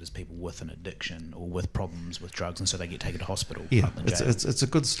been treated as people with an addiction or with problems with drugs, and so they get taken to hospital. Yeah, it's a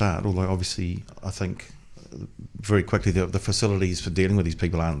good start. Although obviously, I think very quickly the facilities for dealing with these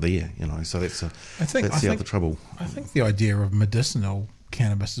people aren't there. So that's the other trouble. I think the idea of medicinal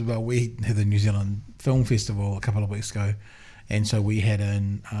cannabis as well. We had the New Zealand Film Festival a couple of weeks ago, and so we had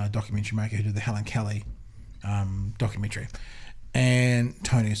a documentary maker who did the Helen Kelly documentary. And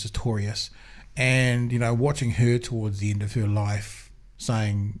Tony is Sartorius, and watching her towards the end of her life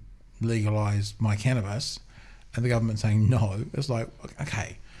saying legalise my cannabis, and the government saying no, it's like,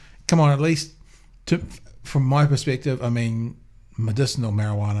 okay, come on, at least from my perspective, I mean, medicinal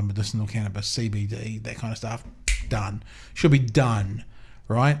marijuana, medicinal cannabis, CBD, that kind of stuff, should be done,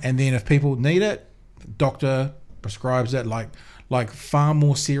 right? And then if people need it, the doctor prescribes it, like far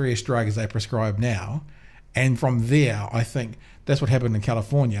more serious drugs they prescribe now. And from there, I think that's what happened in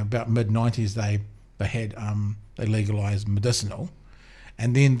California. About mid-90s, they legalized medicinal,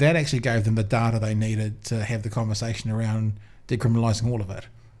 and then that actually gave them the data they needed to have the conversation around decriminalising all of it.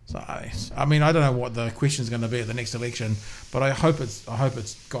 So, I mean, I don't know what the question is going to be at the next election, but I hope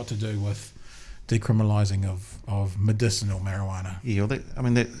it's got to do with decriminalising of medicinal marijuana. Yeah,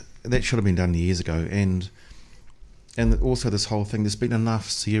 that should have been done years ago, and also this whole thing. There's been enough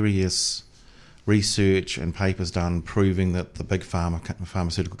serious research and papers done proving that the big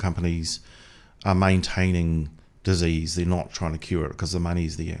pharmaceutical companies are maintaining disease. They're not trying to cure it because the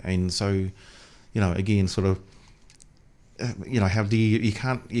money's there. And so, again, sort of, how do you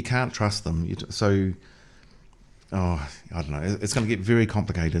can't trust them. So, I don't know. It's going to get very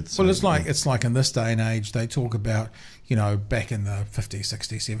complicated. So, well, it's like in this day and age, they talk about, back in the 50s,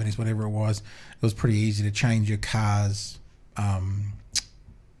 60s, 70s, whatever it was pretty easy to change your car's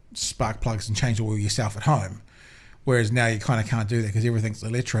spark plugs and change all yourself at home, whereas now you kind of can't do that because everything's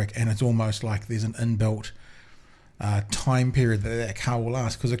electric, and it's almost like there's an inbuilt time period that car will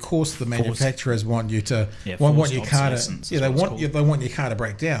last, because of course the manufacturers want you to want your car to they want your car to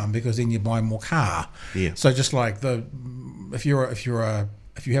break down, because then you buy more car. So just like if you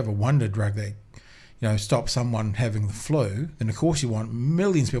have a wonder drug that stops someone having the flu, then of course you want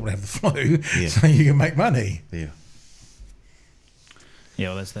millions of people to have the flu so you can make money.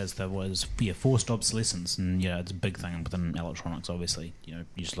 Yeah, well, was forced obsolescence, and it's a big thing within electronics. Obviously, you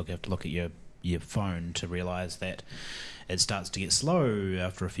just have to look at your phone to realise that it starts to get slow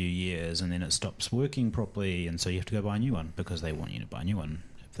after a few years, and then it stops working properly, and so you have to go buy a new one because they want you to buy a new one.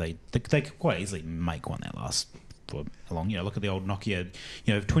 If they could quite easily make one that lasts for a long. Look at the old Nokia.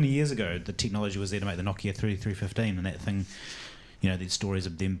 20 years ago, the technology was there to make the Nokia 3315, and that thing. These stories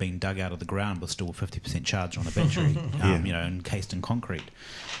of them being dug out of the ground with still 50% charge on a battery, encased in concrete.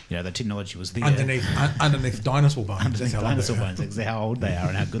 The technology was there. Underneath dinosaur bones. That's how old they are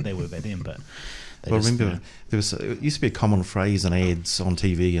and how good they were back then. But remember, it used to be a common phrase in ads on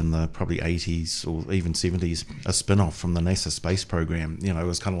TV in the probably 80s or even 70s, a spin-off from the NASA space program. It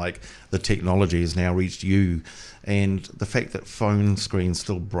was kind of like the technology has now reached you. And the fact that phone screens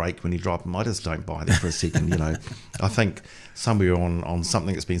still break when you drop them, I just don't buy that for a second. I think somewhere on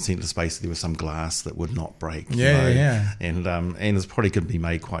something that's been sent to space, there was some glass that would not break. And it's probably could be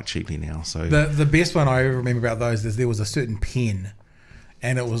made quite cheaply now. So the best one I ever remember about those is there was a certain pen,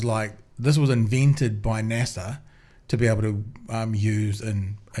 and it was like, this was invented by NASA to be able to use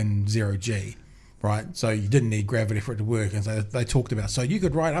in 0G, right? So you didn't need gravity for it to work, and so they talked about, so you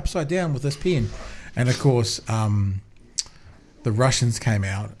could write upside down with this pen. And of course, the Russians came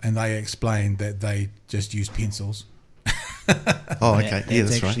out and they explained that they just used pencils. Oh, okay. Yeah,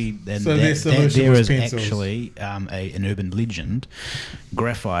 that's actually, right. And So their solution there was is pencils. actually an urban legend.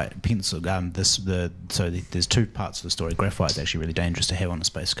 Graphite pencil. There's two parts of the story. Graphite is actually really dangerous to have on a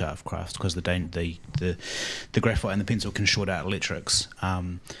spacecraft because the graphite and the pencil can short out electrics.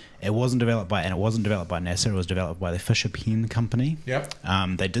 It wasn't developed by NASA. It was developed by the Fisher Pen Company. Yep.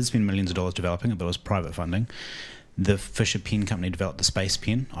 They did spend millions of dollars developing it, but it was private funding. The Fisher Pen Company developed the space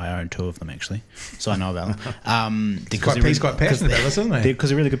pen. I own two of them, actually, so I know about them. He's quite passionate about this, isn't he? Because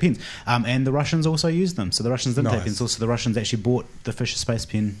they're really good pens. And the Russians also used them. So the Russians didn't take Nice. pencils. So the Russians actually bought the Fisher space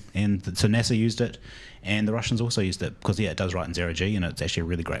pen, and so NASA used it, and the Russians also used it because it does write in 0G, and it's actually a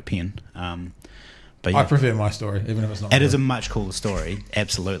really great pen. But I prefer my story, even if it's not. it is a much cooler story,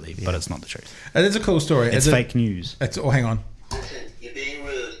 absolutely, but it's not the truth. It is a cool story. It's fake news. It's. Oh, hang on. Listen, you're being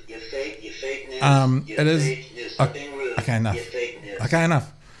rude. You're fake news. It is. Fake news. You're being rude. Okay, enough. You're fake news. Okay,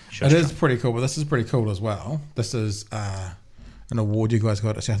 enough. Sure, It is pretty cool, but this is pretty cool as well. This is an award you guys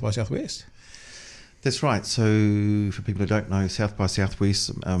got at South by Southwest. That's right. So, for people who don't know, South by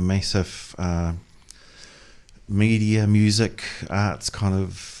Southwest, a massive media, music, arts kind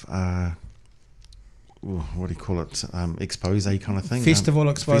of, what do you call it? Expose kind of thing. Festival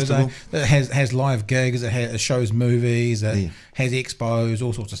expose. Festival. It has live gigs. It shows movies. It has expos,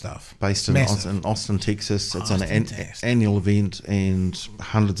 all sorts of stuff. Based in Austin, Texas. It's an Fantastic. annual event, and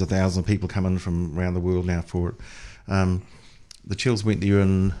hundreds of thousands of people come in from around the world now for it. The Chills went there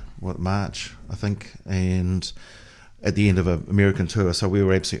in March, I think, and at the end of an American tour, so we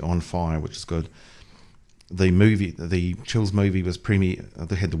were absolutely on fire, which is good. The Chills movie was premiere.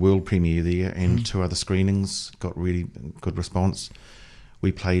 They had the world premiere there, and two other screenings got really good response.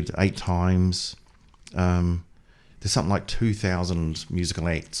 We played 8 times. There's something like 2,000 musical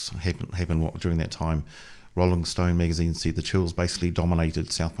acts happened during that time. Rolling Stone magazine said the Chills basically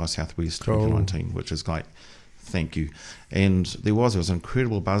dominated South by Southwest 2019, which is like, thank you. And there was an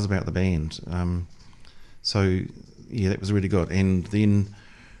incredible buzz about the band. So yeah, that was really good. And then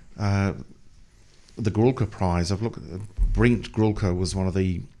the Grulka Prize. Brent Grulka was one of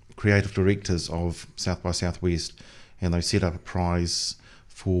the creative directors of South by Southwest, and they set up a prize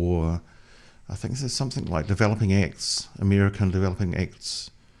for, I think this is something like Developing Acts, American Developing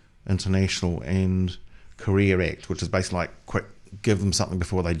Acts International, and Career Act, which is basically like quick, give them something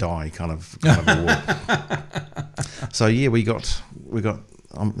before they die kind of award. So yeah, we got.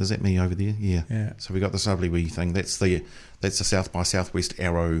 Is that me over there? Yeah. So we got this lovely wee thing. That's the South by Southwest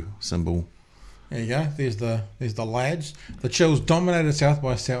arrow symbol. There you go. There's the lads. The Chills dominated South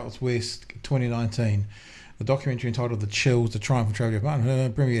by Southwest 2019. The documentary entitled "The Chills: The Triumph and Tragedy of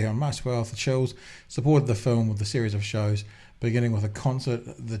Martin" premiered on March 12th. The Chills supported the film with a series of shows, beginning with a concert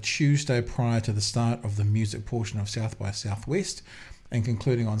the Tuesday prior to the start of the music portion of South by Southwest, and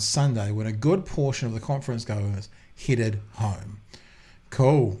concluding on Sunday when a good portion of the conference goers headed home.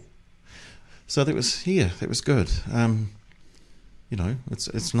 Cool. So that was good.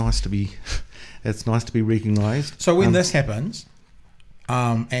 It's nice to be recognised. So when this happens,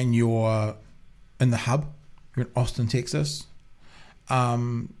 and you're in the hub, you're in Austin, Texas, are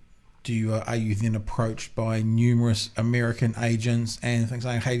you then approached by numerous American agents and things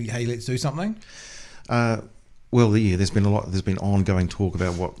saying, hey, let's do something? Well, yeah, there's been ongoing talk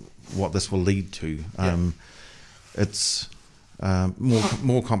about what this will lead to. It's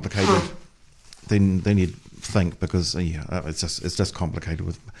more complicated than you'd think, because it's just complicated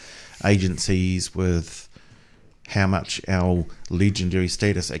with agencies, with how much our legendary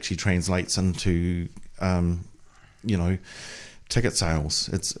status actually translates into ticket sales.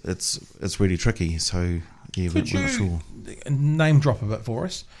 It's really tricky. So yeah, we're not sure. Name drop a bit for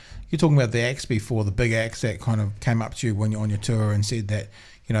us. You're talking about the acts before, the big acts that kind of came up to you when you're on your tour and said that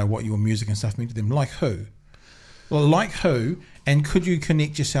what your music and stuff meant to them. Like who? Well, like who? And could you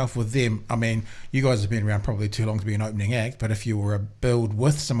connect yourself with them? I mean, you guys have been around probably too long to be an opening act, but if you were a build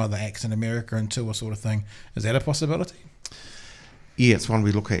with some other acts in America and tour sort of thing, is that a possibility? Yeah, it's one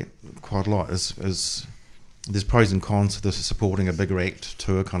we look at quite a lot. Is there's pros and cons to this supporting a bigger act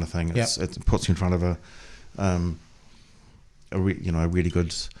tour kind of thing. It puts you in front of a really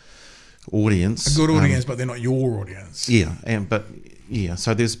good audience. A good audience, but they're not your audience. Yeah,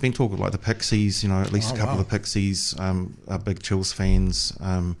 so there's been talk of like the Pixies, at least a couple of Pixies are big Chills fans,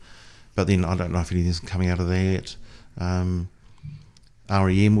 but then I don't know if anything's coming out of that.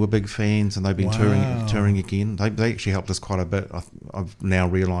 REM were big fans, and they've been touring again. They actually helped us quite a bit. I've now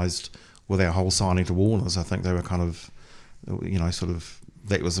realised with our whole signing to Warner's, I think they were kind of,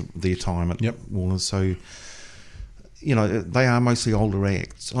 that was their time at Warner's. So, they are mostly older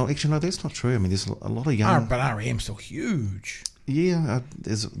acts. Oh, actually, no, that's not true. I mean, there's a lot of young. But REM's still huge. Yeah,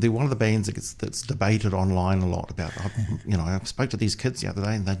 they're one of the bands that's debated online a lot about. I spoke to these kids the other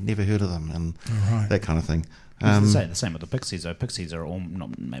day and they'd never heard of them and that kind of thing. It's the same with the Pixies. Though Pixies are all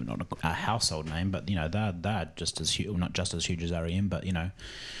maybe not a household name, but they're just as huge, not just as huge as REM, but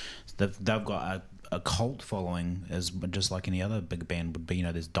they've got a cult following as just like any other big band would be.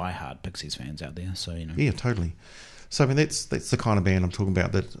 There's diehard Pixies fans out there, so Yeah, totally. So I mean, that's the kind of band I'm talking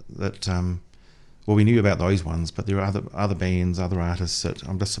about. That well, we knew about those ones, but there are other bands, other artists that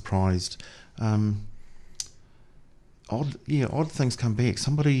I'm just surprised. Odd things come back.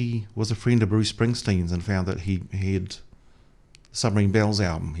 Somebody was a friend of Bruce Springsteen's and found that he had Submarine Bells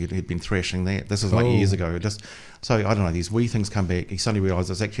album. He'd been thrashing that. This is like years ago. So I don't know. These wee things come back. He suddenly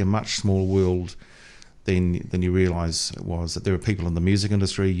realised it's actually a much smaller world than you realise it was. That there are people in the music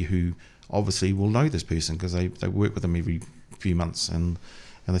industry who obviously will know this person because they work with them every few months, and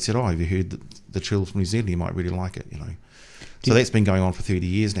they said, "Oh, have you heard the Chills from New Zealand? You might really like it." So that's been going on for 30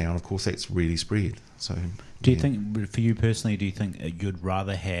 years now, and of course that's really spread. So, do you think, for you personally, you'd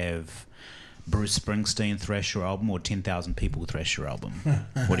rather have Bruce Springsteen thrash your album or 10,000 people thrash your album?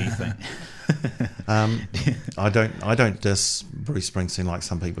 What do you think? I don't diss Bruce Springsteen like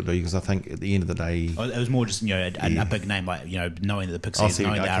some people do, because I think at the end of the day, it was more just a big name, like knowing that the Pixies,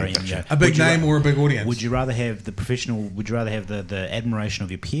 knowing the REM, gotcha. A big name or a big audience. Would you rather have the professional? Would you rather have the admiration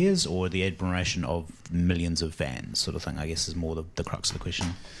of your peers or the admiration of millions of fans, sort of thing? I guess is more the crux of the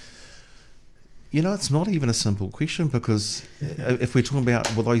question. It's not even a simple question, because if we're talking about,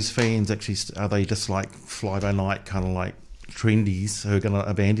 well, those fans actually, are they just like fly-by-night kind of like trendies who are going to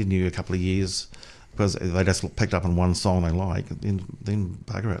abandon you a couple of years because they just picked up on one song they like, then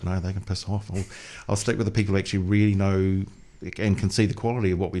bugger it, no, they can piss off. I'll stick with the people who actually really know and can see the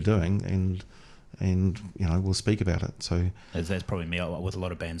quality of what we're doing, and we'll speak about it. So that's probably me with a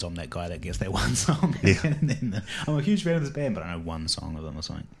lot of bands. I'm that guy that gets that one song. Yeah. And then I'm a huge fan of this band, but I know one song of them or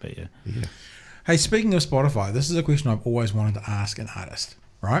something. But yeah. Hey, speaking of Spotify, this is a question I've always wanted to ask an artist,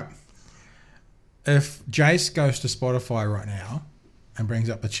 right? If Jace goes to Spotify right now and brings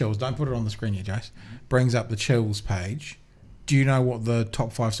up the Chills, don't put it on the screen yet, Jace, brings up the Chills page, do you know what the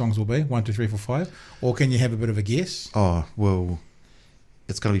top 5 songs will be? 1, 2, 3, 4, 5? Or can you have a bit of a guess? Oh, well,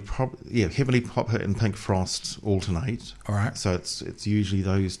 it's going to be Heavily Pop Hit and Pink Frost alternate. All right. So it's usually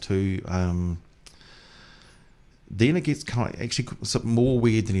those two. Then it gets actually more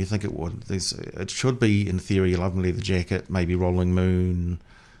weird than you think it would. It should be, in theory, Love and Leather Jacket, maybe Rolling Moon,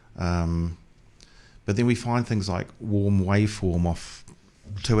 but then we find things like Warm Waveform off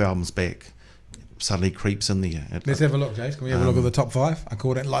 2 albums back suddenly creeps in there. Let's have a look, Jace. Can we have a look at the top 5?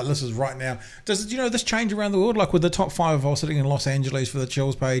 According, like, this is right now. Do you know this change around the world? Like, with the top 5, if I was sitting in Los Angeles for the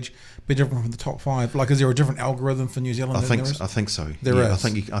Chills page, be different from the top 5. Like, is there a different algorithm for New Zealand? I think so. There is.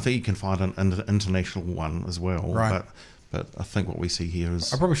 I think you can find an international one as well. Right. But I think what we see here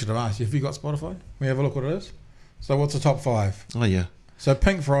is. I probably should have asked you. Have you got Spotify? Can we have a look what it is? So, what's the top 5? Oh yeah. So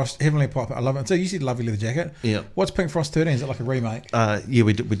Pink Frost, Heavenly Pop, I love it. So you said Lovely Leather Jacket. Yeah. What's Pink Frost 13? Is it like a remake? Yeah,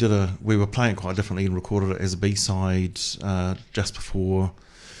 we were playing it quite differently and recorded it as a B-side just before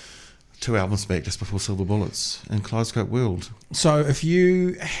 2 albums back, just before Silver Bullets and Kaleidoscope World. So if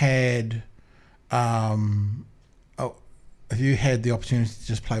you had, the opportunity to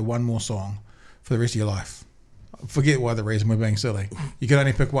just play one more song for the rest of your life, forget why the reason we're being silly. You could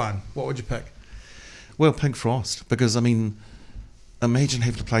only pick one. What would you pick? Well, Pink Frost, because I mean, imagine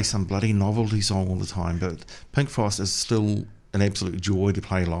having to play some bloody novelty song all the time, but Pink Frost is still an absolute joy to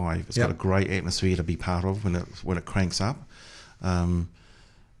play live. It's got a great atmosphere to be part of when it cranks up, and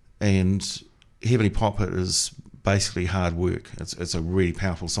Heavenly Pop Hit is basically hard work. It's a really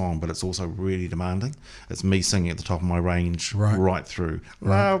powerful song, but it's also really demanding. It's me singing at the top of my range right through,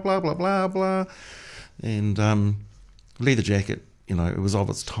 blah blah blah blah blah, and Leather Jacket. It was of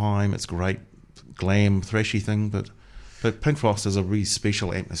its time. It's great glam thrashy thing, but Pink Frost is a really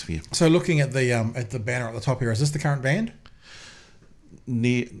special atmosphere. So looking at the banner at the top here, is this the current band?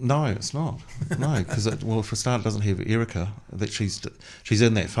 No, it's not. No, because for a start, it doesn't have Erica. That she's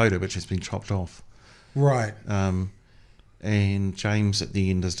in that photo, but she's been chopped off. Right. And James at the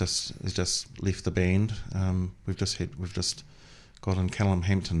end has just left the band. We've just got in Callum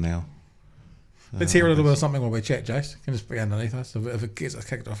Hampton now. Let's hear a little bit of something while we chat, Jace. You can just be underneath us if it gets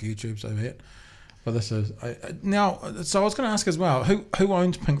kicked off YouTube, so be it. But this is now. So I was going to ask as well, who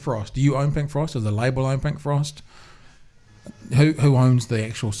owns Pink Frost? Do you own Pink Frost? Does the label own Pink Frost? Who owns the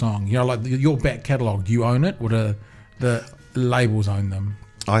actual song? Like your back catalogue. Do you own it, or do the labels own them?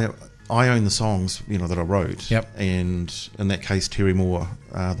 I own the songs, that I wrote. Yep. And in that case, Terry Moore,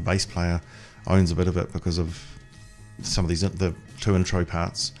 the bass player, owns a bit of it because of some of the 2 intro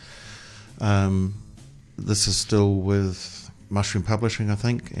parts. This is still with Mushroom Publishing, I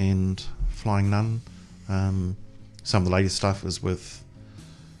think, and Flying Nun. Some of the latest stuff is with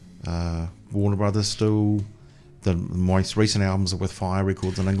Warner Brothers still. The most recent albums are with Fire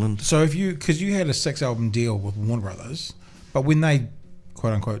Records in England. So because you had a 6-album deal with Warner Brothers, but when they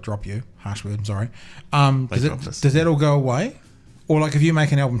quote unquote drop you, harsh word, I'm sorry, does that all go away? Or like if you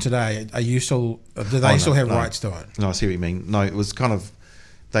make an album today, are you still do they still have rights to it? No, I see what you mean. No, it was kind of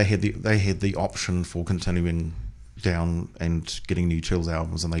they had the option for continuing down and getting new Chills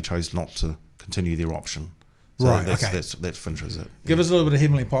albums, and they chose not to continue their option. So right, that finishes it. Give us a little bit of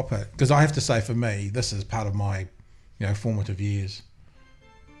Heavenly Pop Hit, because I have to say, for me, this is part of my, formative years.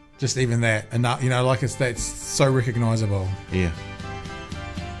 Just even that, and that's so recognisable. Yeah.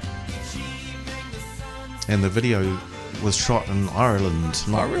 And the video was shot in Ireland,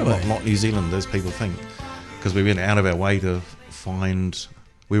 not New Zealand, as people think, because we went out of our way to find.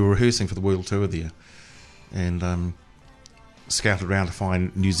 We were rehearsing for the world tour there, and scouted around to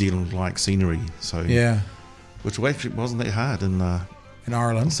find New Zealand-like scenery. So yeah. Which actually wasn't that hard in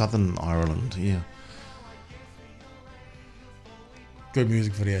Ireland, southern Ireland. Yeah, good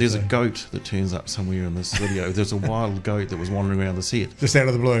music video. There's a goat that turns up somewhere in this video. There's a wild goat that was wandering around the set, just out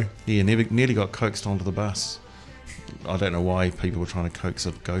of the blue. Yeah, nearly got coaxed onto the bus. I don't know why people were trying to coax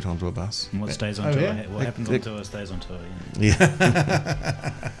a goat onto a bus. And what stays on tour? Yeah. What happens on tour stays on tour.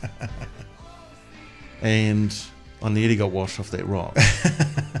 Yeah. And I nearly got washed off that rock.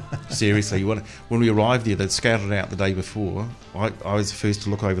 Seriously, when we arrived there, they'd scouted out the day before. I was the first to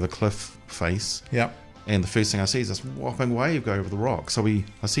look over the cliff face. Yep. And the first thing I see is this whopping wave go over the rock. So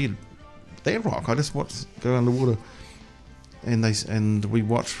I see that rock. I just watched go underwater, and we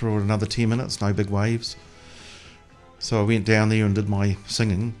watched for another 10 minutes. No big waves. So I went down there and did my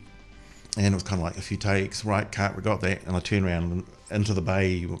singing, and it was kind of like a few takes. Right, cut. We got that, and I turned around and into the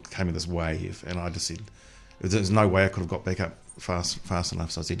bay came in this wave, and I just said, "There's no way I could have got back up fast enough."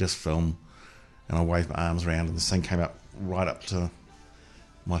 So I said, "Just film," and I waved my arms around, and this thing came up right up to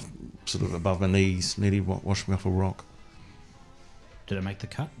my sort of above my knees, nearly washed me off a rock. Did it make the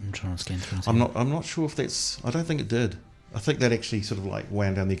cut? I'm trying to scan through. I'm not sure if that's. I don't think it did. I think that actually sort of like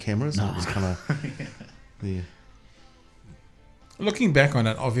wound down their cameras. No. And it was kind of yeah. Looking back on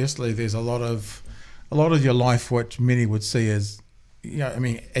it, obviously, there's a lot of your life, which many would see as, I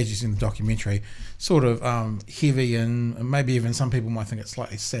mean, as you see in the documentary, sort of heavy, and maybe even some people might think it's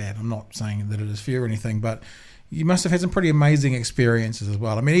slightly sad. I'm not saying that it is fear or anything, but you must have had some pretty amazing experiences as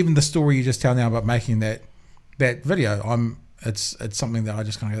well. I mean, even the story you just tell now about making that video, it's something that I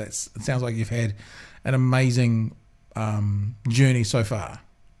just kind of, it sounds like you've had an amazing journey so far.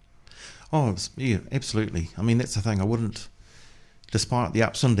 Oh, yeah, absolutely. I mean, that's the thing. I wouldn't, despite the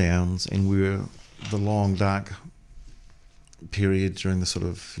ups and downs, and the long dark period during the sort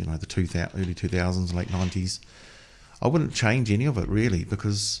of the early 2000s, late 90s, I wouldn't change any of it really,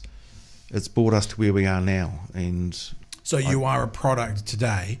 because it's brought us to where we are now. And so you are a product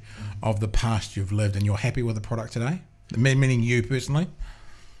today of the past you've lived, and you're happy with the product today, meaning you personally?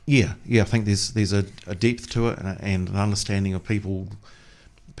 Yeah. I think there's a depth to it, and an understanding of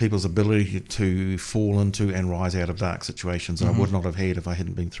people's ability to fall into and rise out of dark situations that I would not have had if I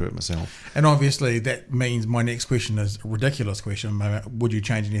hadn't been through it myself. And obviously that means my next question is a ridiculous question. Would you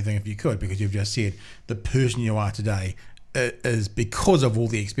change anything if you could? Because you've just said the person you are today is because of all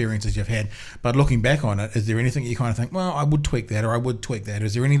the experiences you've had. But looking back on it, is there anything you kind of think, well, I would tweak that, or I would tweak that?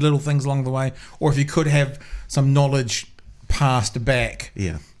 Is there any little things along the way? Or if you could have some knowledge passed back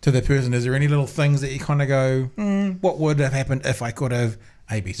to the person, is there any little things that you kind of go, what would have happened if I could have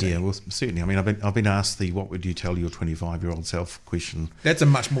ABC? Yeah, well, certainly. I mean, I've been asked the "what would you tell your 25-year-old self" question. That's a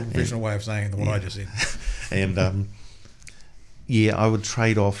much more professional way of saying it than what I just said. And I would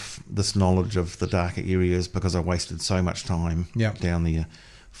trade off this knowledge of the darker areas, because I wasted so much time down there,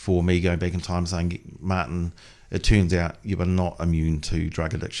 for me going back in time saying, Martin, it turns out you are not immune to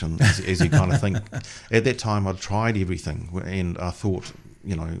drug addiction, as you kind of think. At that time, I'd tried everything, and I thought,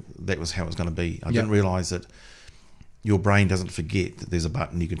 that was how it was going to be. I didn't realise that your brain doesn't forget that there's a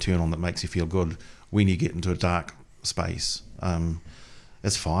button you can turn on that makes you feel good when you get into a dark space.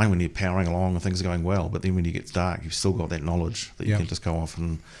 It's fine when you're powering along and things are going well, but then when you get dark, you've still got that knowledge that you can just go off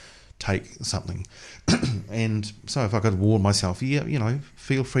and take something. And so if I could warn myself,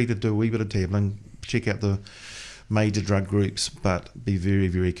 feel free to do a wee bit of dabbling, check out the major drug groups, but be very,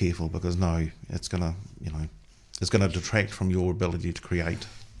 very careful, because it's gonna detract from your ability to create.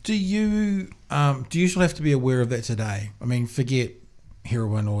 Do you still have to be aware of that today? I mean, forget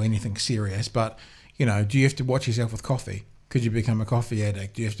heroin or anything serious, but do you have to watch yourself with coffee? Could you become a coffee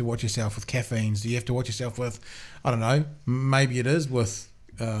addict? Do you have to watch yourself with caffeines? Do you have to watch yourself with, I don't know, maybe it is with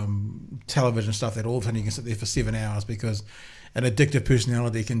television stuff that all of a sudden you can sit there for 7 hours, because an addictive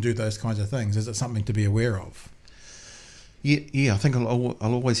personality can do those kinds of things. Is it something to be aware of? Yeah. I think I'll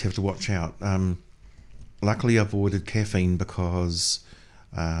always have to watch out. Luckily, I avoided caffeine because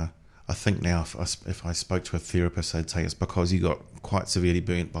I think now if I spoke to a therapist, they'd say it's because you got quite severely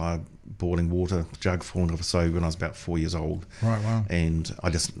burnt by a boiling water jug falling off a stove when I was about 4 years old. Right, wow. And I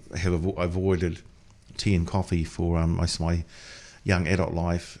just have avoided tea and coffee for most of my young adult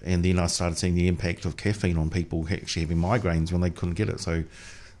life, and then I started seeing the impact of caffeine on people actually having migraines when they couldn't get it, so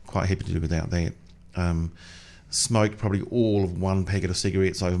quite happy to do without that. Smoked probably all of one packet of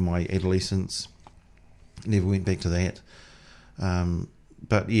cigarettes over my adolescence, never went back to that.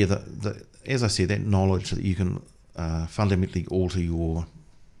 But yeah, as I said, that knowledge that you can fundamentally alter your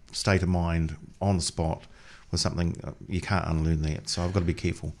state of mind on the spot was something you can't unlearn that, so I've got to be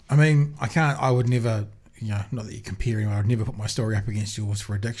careful. I mean, I would never, not that you're comparing, I would never put my story up against yours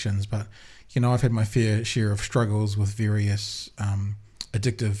for addictions, but, I've had my fair share of struggles with various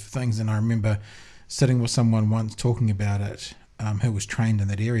addictive things, and I remember sitting with someone once talking about it, who was trained in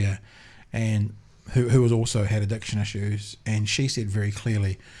that area, and who was also had addiction issues, and she said very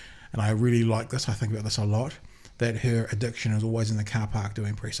clearly, and I really like this, I think about this a lot, that her addiction is always in the car park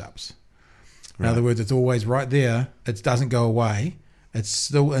doing press-ups. In other words, it's always right there. It doesn't go away. It's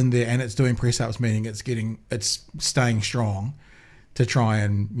still in there, and it's doing press-ups, meaning it's staying strong to try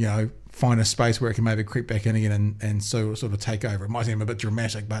and find a space where it can maybe creep back in again and so sort of take over. It might seem a bit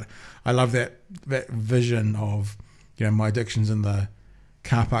dramatic, but I love that vision of my addiction's in the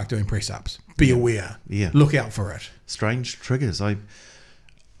car park doing press-ups. Be aware. Yeah. Look out for it. Strange triggers. I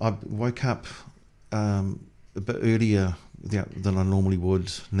woke up a bit earlier than I normally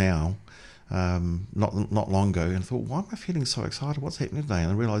would now. Not long ago, and thought, why am I feeling so excited? What's happening today?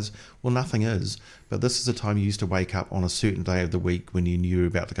 And I realised, well, nothing is. But this is the time you used to wake up on a certain day of the week when you knew you were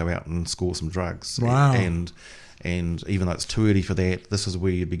about to go out and score some drugs. Wow. And even though it's too early for that, this is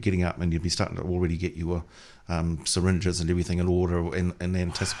where you'd be getting up and you'd be starting to already get your syringes and everything in order in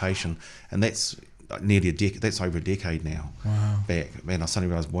anticipation. And that's nearly a decade. That's over a decade now. Wow. Back, and I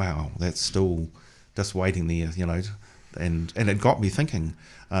suddenly realised, wow, that's still just waiting there, and it got me thinking.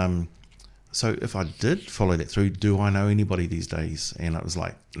 So if I did follow that through, do I know anybody these days? And it was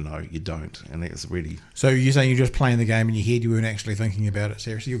like, no, you don't. And that's really... So you're saying you're just playing the game in your head, you weren't actually thinking about it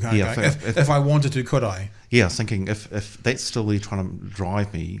seriously? You can't go, if I wanted to, could I? Yeah, I was thinking, if that's still there trying to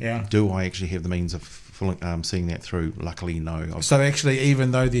drive me, do I actually have the means of seeing that through? Luckily, no. So actually,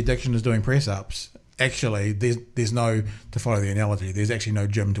 even though the addiction is doing press-ups, actually, there's no, to follow the analogy, there's actually no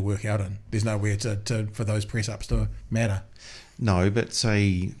gym to work out in. There's nowhere for those press-ups to matter. No, but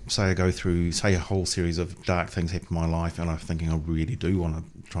say I go through, a whole series of dark things happen in my life, and I'm thinking I really do want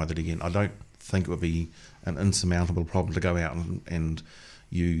to try that again. I don't think it would be an insurmountable problem to go out and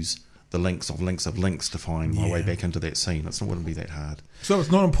use the links of links to find my way back into that scene. It wouldn't be that hard. So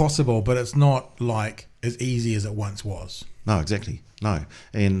it's not impossible, but it's not like as easy as it once was. No, exactly. No.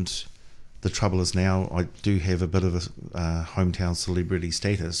 And the trouble is now I do have a bit of a hometown celebrity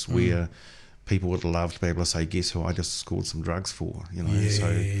status where people would love to be able to say, guess who I just scored some drugs for, Do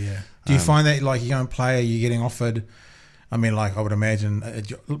you find that, like, you go and play, you're getting offered, I mean, like, I would imagine,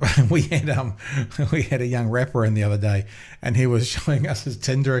 we had a young rapper in the other day, and he was showing us his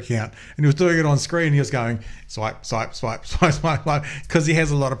Tinder account, and he was doing it on screen, he was going, swipe, swipe, swipe, swipe, swipe, swipe, because he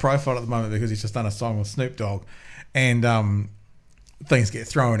has a lot of profile at the moment because he's just done a song with Snoop Dogg, and things get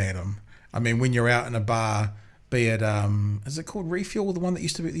thrown at him. I mean, when you're out in a bar, be it, is it called Refuel, the one that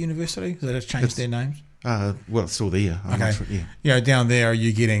used to be at the university? They just changed their names? Well, it's still there. Okay. Sure, down there, are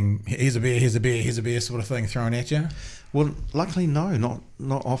you getting, here's a beer, here's a beer, here's a beer sort of thing thrown at you? Well, luckily, no,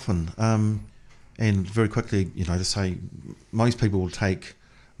 not often. And very quickly, to say, most people will take,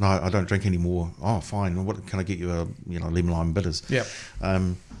 no, I don't drink anymore. Oh, fine. What can I get you? Lemon lime bitters. Yep.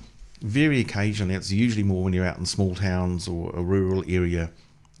 Very occasionally, it's usually more when you're out in small towns or a rural area.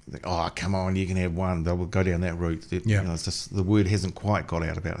 Like, oh, come on, you can have one. They'll go down that route. It's just the word hasn't quite got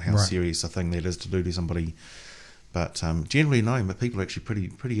out about how serious a thing that is to do to somebody. But generally, no. But people are actually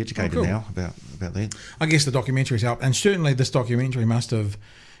pretty educated now about that. I guess the documentaries help, and certainly this documentary must have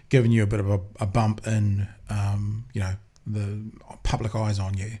given you a bit of a bump in, the public eyes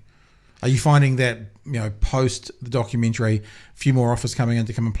on you. Are you finding that, post the documentary, a few more offers coming in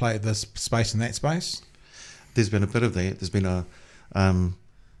to come and play at this space and that space? There's been a bit of that. There's been a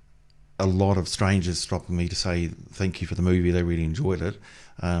lot of strangers stopping me to say thank you for the movie. They really enjoyed it.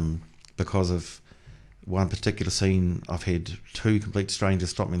 Because of one particular scene, I've had two complete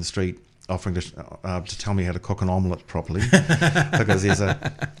strangers stop me in the street offering to tell me how to cook an omelette properly. Because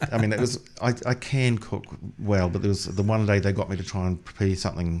I can cook well, but there was the one day they got me to try and prepare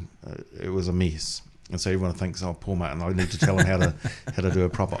something. It was a mess. and so everyone thinks, oh, poor Martin, I need to tell him how to do a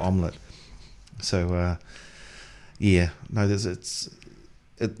proper omelette. So no,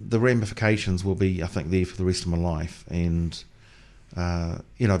 the ramifications will be, I think, there for the rest of my life. And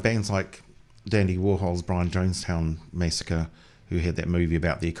bands like Dandy Warhol's Brian Jonestown Massacre, who had that movie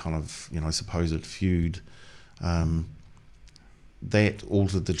about their kind of supposed feud, that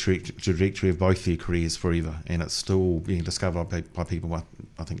altered the trajectory of both their careers forever, and it's still being discovered by people,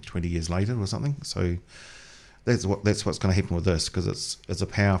 I think 20 years later or something. So that's what's going to happen with this, because it's a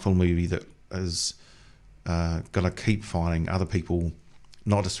powerful movie that is going to keep finding other people,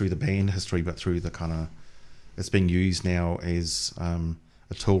 not just through the band history, but through the kind of, it's been used now as a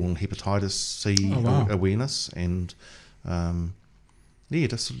tool in hepatitis C awareness, and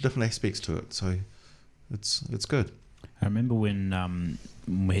just different aspects to it. So it's good. I remember when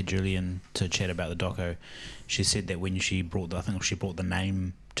we had Julian to chat about the doco, she said that when she brought the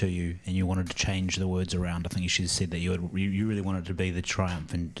name to you and you wanted to change the words around, I think she said that you really wanted to be the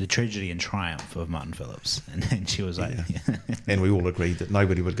triumph and the tragedy and triumph of Martin Phillips, and then she was like, and we all agreed that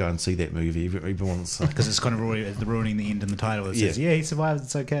nobody would go and see that movie everyone's because it's kind of ruining the end in the title. It says, he survived,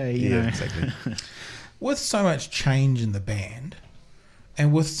 it's okay. You know? Exactly. With so much change in the band,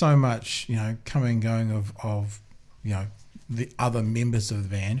 and with so much coming and going of the other members of the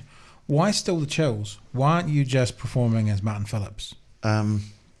band, why still the Chills? Why aren't you just performing as Martin Phillips?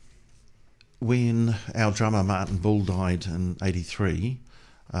 When our drummer Martin Bull died in '83,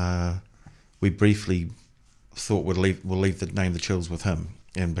 we briefly thought we'll leave the name The Chills with him,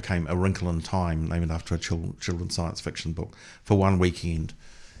 and became A Wrinkle in Time, named after a children's science fiction book, for one weekend,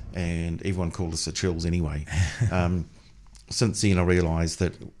 and everyone called us The Chills anyway. Since then I realised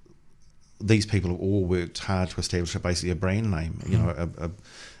that these people have all worked hard to establish basically a brand name,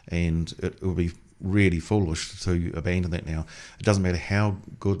 and it would be really foolish to abandon that now. It doesn't matter how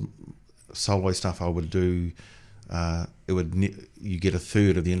good solo stuff I would do, you get a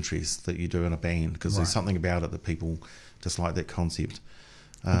third of the interest that you do in a band, because there's something about it that people just like that concept.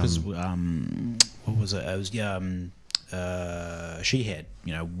 Because what was it? It was she had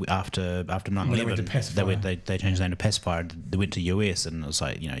after 9/11 they changed the name to Pacifier. They went to US, and it was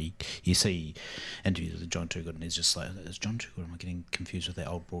like you see interviews with John Toogood, and he's just like, is John Toogood? Am I getting confused with that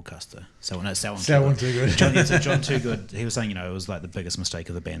old broadcaster? Selwyn Toogood. John Toogood. He was saying it was like the biggest mistake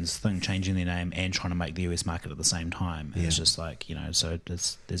of the band's thing, changing their name and trying to make the US market at the same time. And it's just like so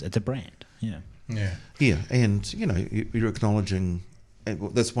it's a brand. And you're acknowledging,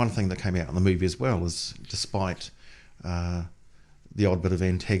 and that's one thing that came out in the movie as well, is despite the odd bit of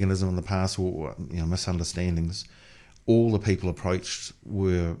antagonism in the past or misunderstandings, all the people approached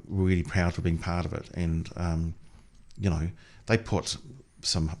were really proud of being part of it, and they put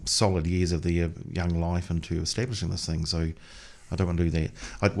some solid years of their young life into establishing this thing. So I don't want to do that.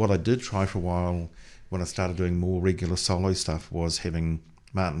 What I did try for a while when I started doing more regular solo stuff was having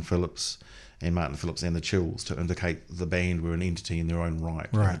Martin Phillips and the Chills to indicate the band were an entity in their own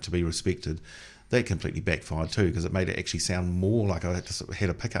right. To be respected. That completely backfired too, because it made it actually sound more like I had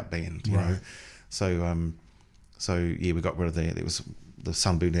a pickup band, you know. So we got rid of that. It was the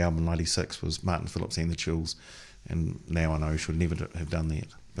Sunburned album in '96 was Martin Phillips and the Chills, and now I know I should never have done that.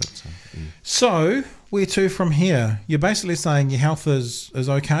 But So where to from here? You're basically saying your health is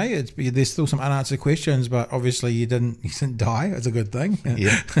okay. There's still some unanswered questions, but obviously you didn't die. It's a good thing.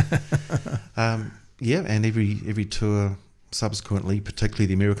 And every tour subsequently, particularly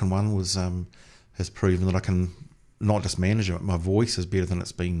the American one, has proven that I can not just manage it. My voice is better than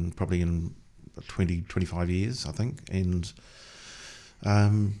it's been probably in 20, 25 years, I think. And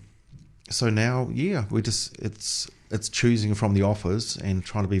so now, it's choosing from the offers and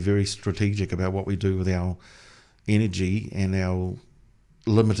trying to be very strategic about what we do with our energy and our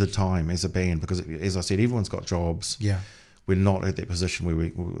limited time as a band, because as I said, everyone's got jobs. We're not at that position where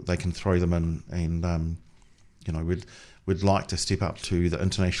they can throw them in, and we'd like to step up to the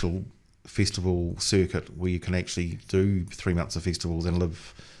international festival circuit where you can actually do 3 months of festivals and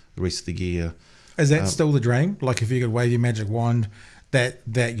live the rest of the year. Is that still the dream? Like, if you could wave your magic wand, that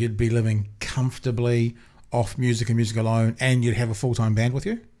you'd be living comfortably off music and music alone, and you'd have a full-time band with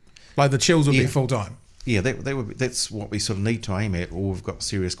you? Like the Chills would be full-time? Yeah, that's what we sort of need to aim at, or we've got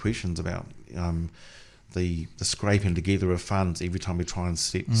serious questions about the scraping together of funds every time we try and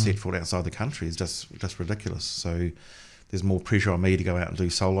set foot outside the country is just ridiculous. So there's more pressure on me to go out and do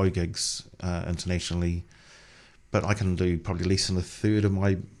solo gigs internationally, but I can do probably less than a third of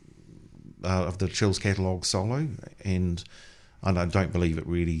my of the Chills catalogue solo, and I don't believe it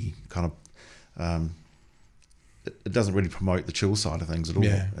really kind of it doesn't really promote the chill side of things at all.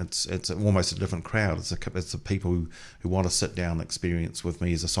 Yeah. It's almost a different crowd. It's the people who want to sit down and experience with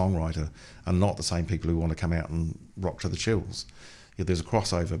me as a songwriter, and not the same people who want to come out and rock to the chills. Yeah, there's a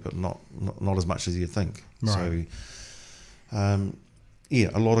crossover, but not as much as you think. Right. So,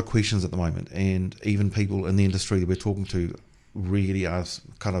 a lot of questions at the moment, and even people in the industry that we're talking to really are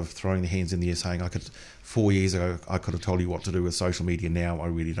kind of throwing their hands in the air, saying, 4 years ago I could have told you what to do with social media. Now I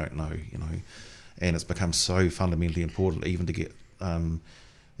really don't know, and it's become so fundamentally important even to get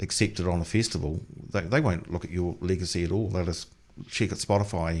accepted on a festival. They won't look at your legacy at all. They'll just check at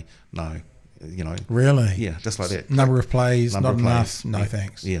Spotify. No, Really? yeah, just like that. Number of plays, Number not of enough. plays. No Yeah.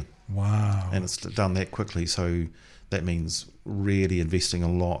 thanks. Yeah, Wow. and it's done that quickly. So that means really investing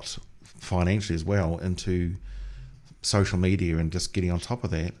a lot financially as well into social media and just getting on top of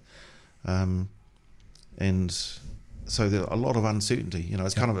that. And so there's a lot of uncertainty.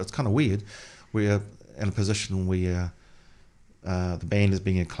 It's kind of weird. We're in a position where the band is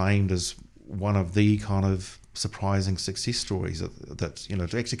being acclaimed as one of the kind of surprising success stories that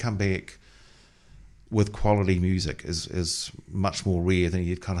to actually come back with quality music is much more rare than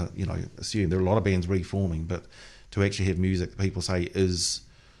you'd kind of assume. There are a lot of bands reforming, but to actually have music that people say is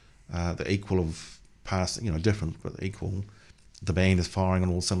the equal of past, different but equal. The band is firing on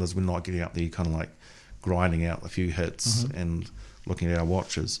all cylinders. We're not getting out there kind of like grinding out a few hits and looking at our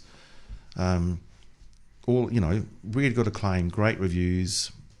watches. All really good acclaim, great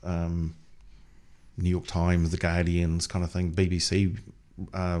reviews. New York Times, The Guardian's kind of thing. BBC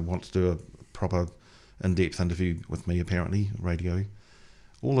want to do a proper in-depth interview with me, apparently, radio,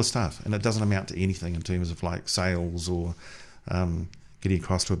 all the stuff, and it doesn't amount to anything in terms of like sales or getting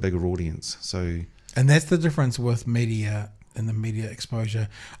across to a bigger audience. So, And that's the difference with media and the media exposure.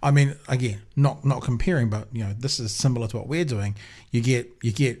 I mean, again, not comparing, but this is similar to what we're doing. You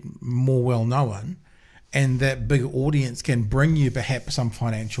get more well known, and that bigger audience can bring you perhaps some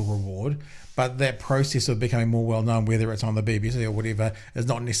financial reward. But that process of becoming more well known, whether it's on the BBC or whatever, is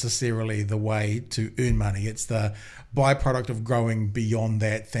not necessarily the way to earn money. It's the byproduct of growing beyond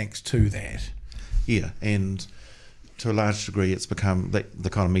that, thanks to that. yeah, and to a large degree, it's become the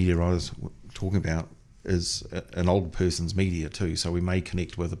kind of media I was talking about is an old person's media too. So we may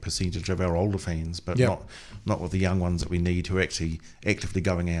connect with a percentage of our older fans, but not with the young ones that we need who are actually actively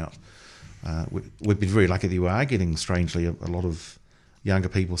going out. We've been very lucky that we are getting, strangely, a lot of younger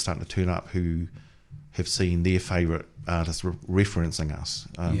people starting to turn up who have seen their favourite artists referencing us.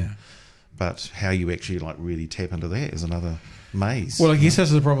 But how you actually really tap into that is another maze. Well, I guess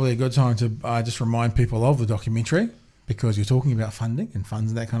this is probably a good time to just remind people of the documentary, because you're talking about funding and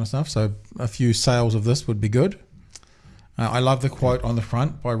funds and that kind of stuff. So a few sales of this would be good. I love the quote on the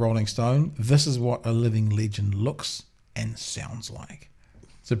front by Rolling Stone: "This is what a living legend looks and sounds like."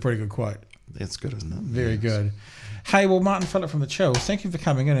 It's a pretty good quote. That's good, isn't it? Very good. Hey, well, Martin Phillip from the Chills, thank you for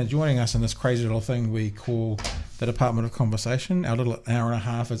coming in and joining us in this crazy little thing we call the Department of Conversation. Our little hour and a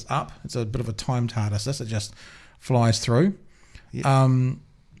half is up. It's a bit of a time TARDIS. It just flies through. Yep.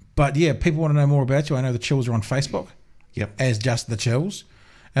 But yeah, people want to know more about you. I know the Chills are on Facebook. Yep. As just the Chills,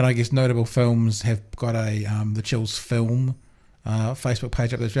 and I guess Notable Films have got a the Chills film Facebook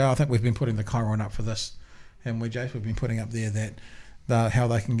page up there as well. I think we've been putting the Chiron up for this, and Jace, we've been putting up there that how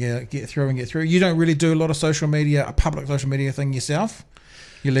they can get through. You don't really do a lot of social media, a public social media thing yourself.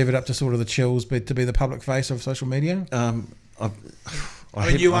 You leave it up to sort of the Chills, but to be the public face of social media. I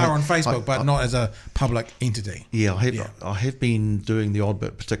mean, you are on Facebook, but not as a public entity. Yeah, I have been doing the odd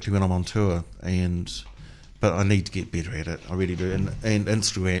bit, particularly when I'm on tour, but I need to get better at it. I really do. And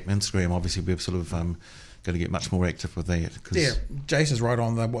Instagram, obviously, we're sort of going to get much more active with that. Yeah, Jace is right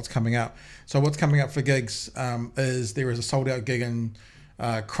on what's coming up. So what's coming up for gigs is there is a sold-out gig in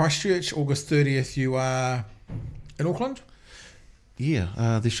Christchurch, August 30th. You are in Auckland?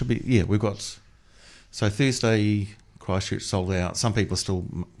 Yeah, there should be. Yeah, we've got... So Thursday, Christchurch sold out. Some people are still,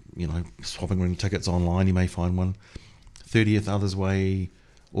 swapping around tickets online. You may find one. 30th, Others Way,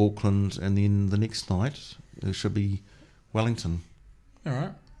 Auckland, and then the next night it should be Wellington. All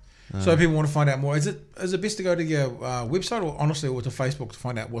right. So if people want to find out more, is it best to go to your website or to Facebook to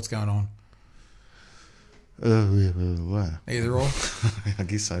find out what's going on? Either or. I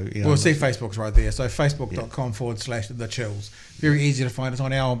guess so. Yeah. Well, see, Facebook's right there. So facebook.com/the Chills. Very easy to find. It's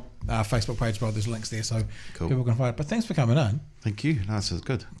on our Facebook page, but there's links there, so people can find it. But thanks for coming in. Thank you. No, this is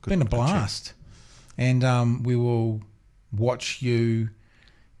good. It's been a blast. And we will watch you.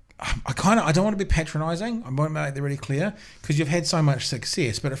 I don't want to be patronising. I want to make that really clear, because you've had so much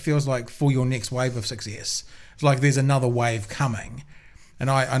success, but it feels like for your next wave of success, it's like there's another wave coming,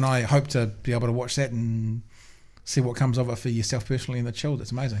 and I hope to be able to watch that and see what comes of it for yourself personally in the Chills.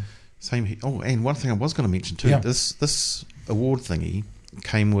 It's amazing. Same here. Oh, and one thing I was going to mention too. Yeah. This award thingy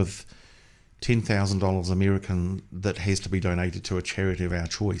came with $10,000 American that has to be donated to a charity of our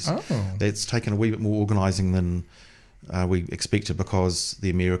choice. Oh. That's taken a wee bit more organising than we expected, because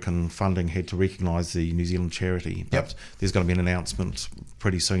the American funding had to recognise the New Zealand charity. But there's going to be an announcement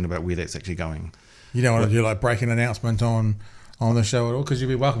pretty soon about where that's actually going. You don't want to do like breaking announcement on the show at all, because you'd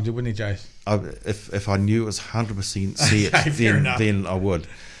be welcome to, wouldn't you, Jace? If I knew it was 100% set, Okay, then I would.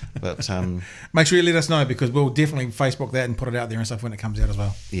 But make sure you let us know, because we'll definitely Facebook that and put it out there and stuff when it comes out as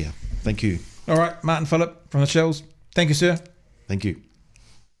well. yeah, thank you. All right, Martin Phillip from the Chills. Thank you, sir. Thank you.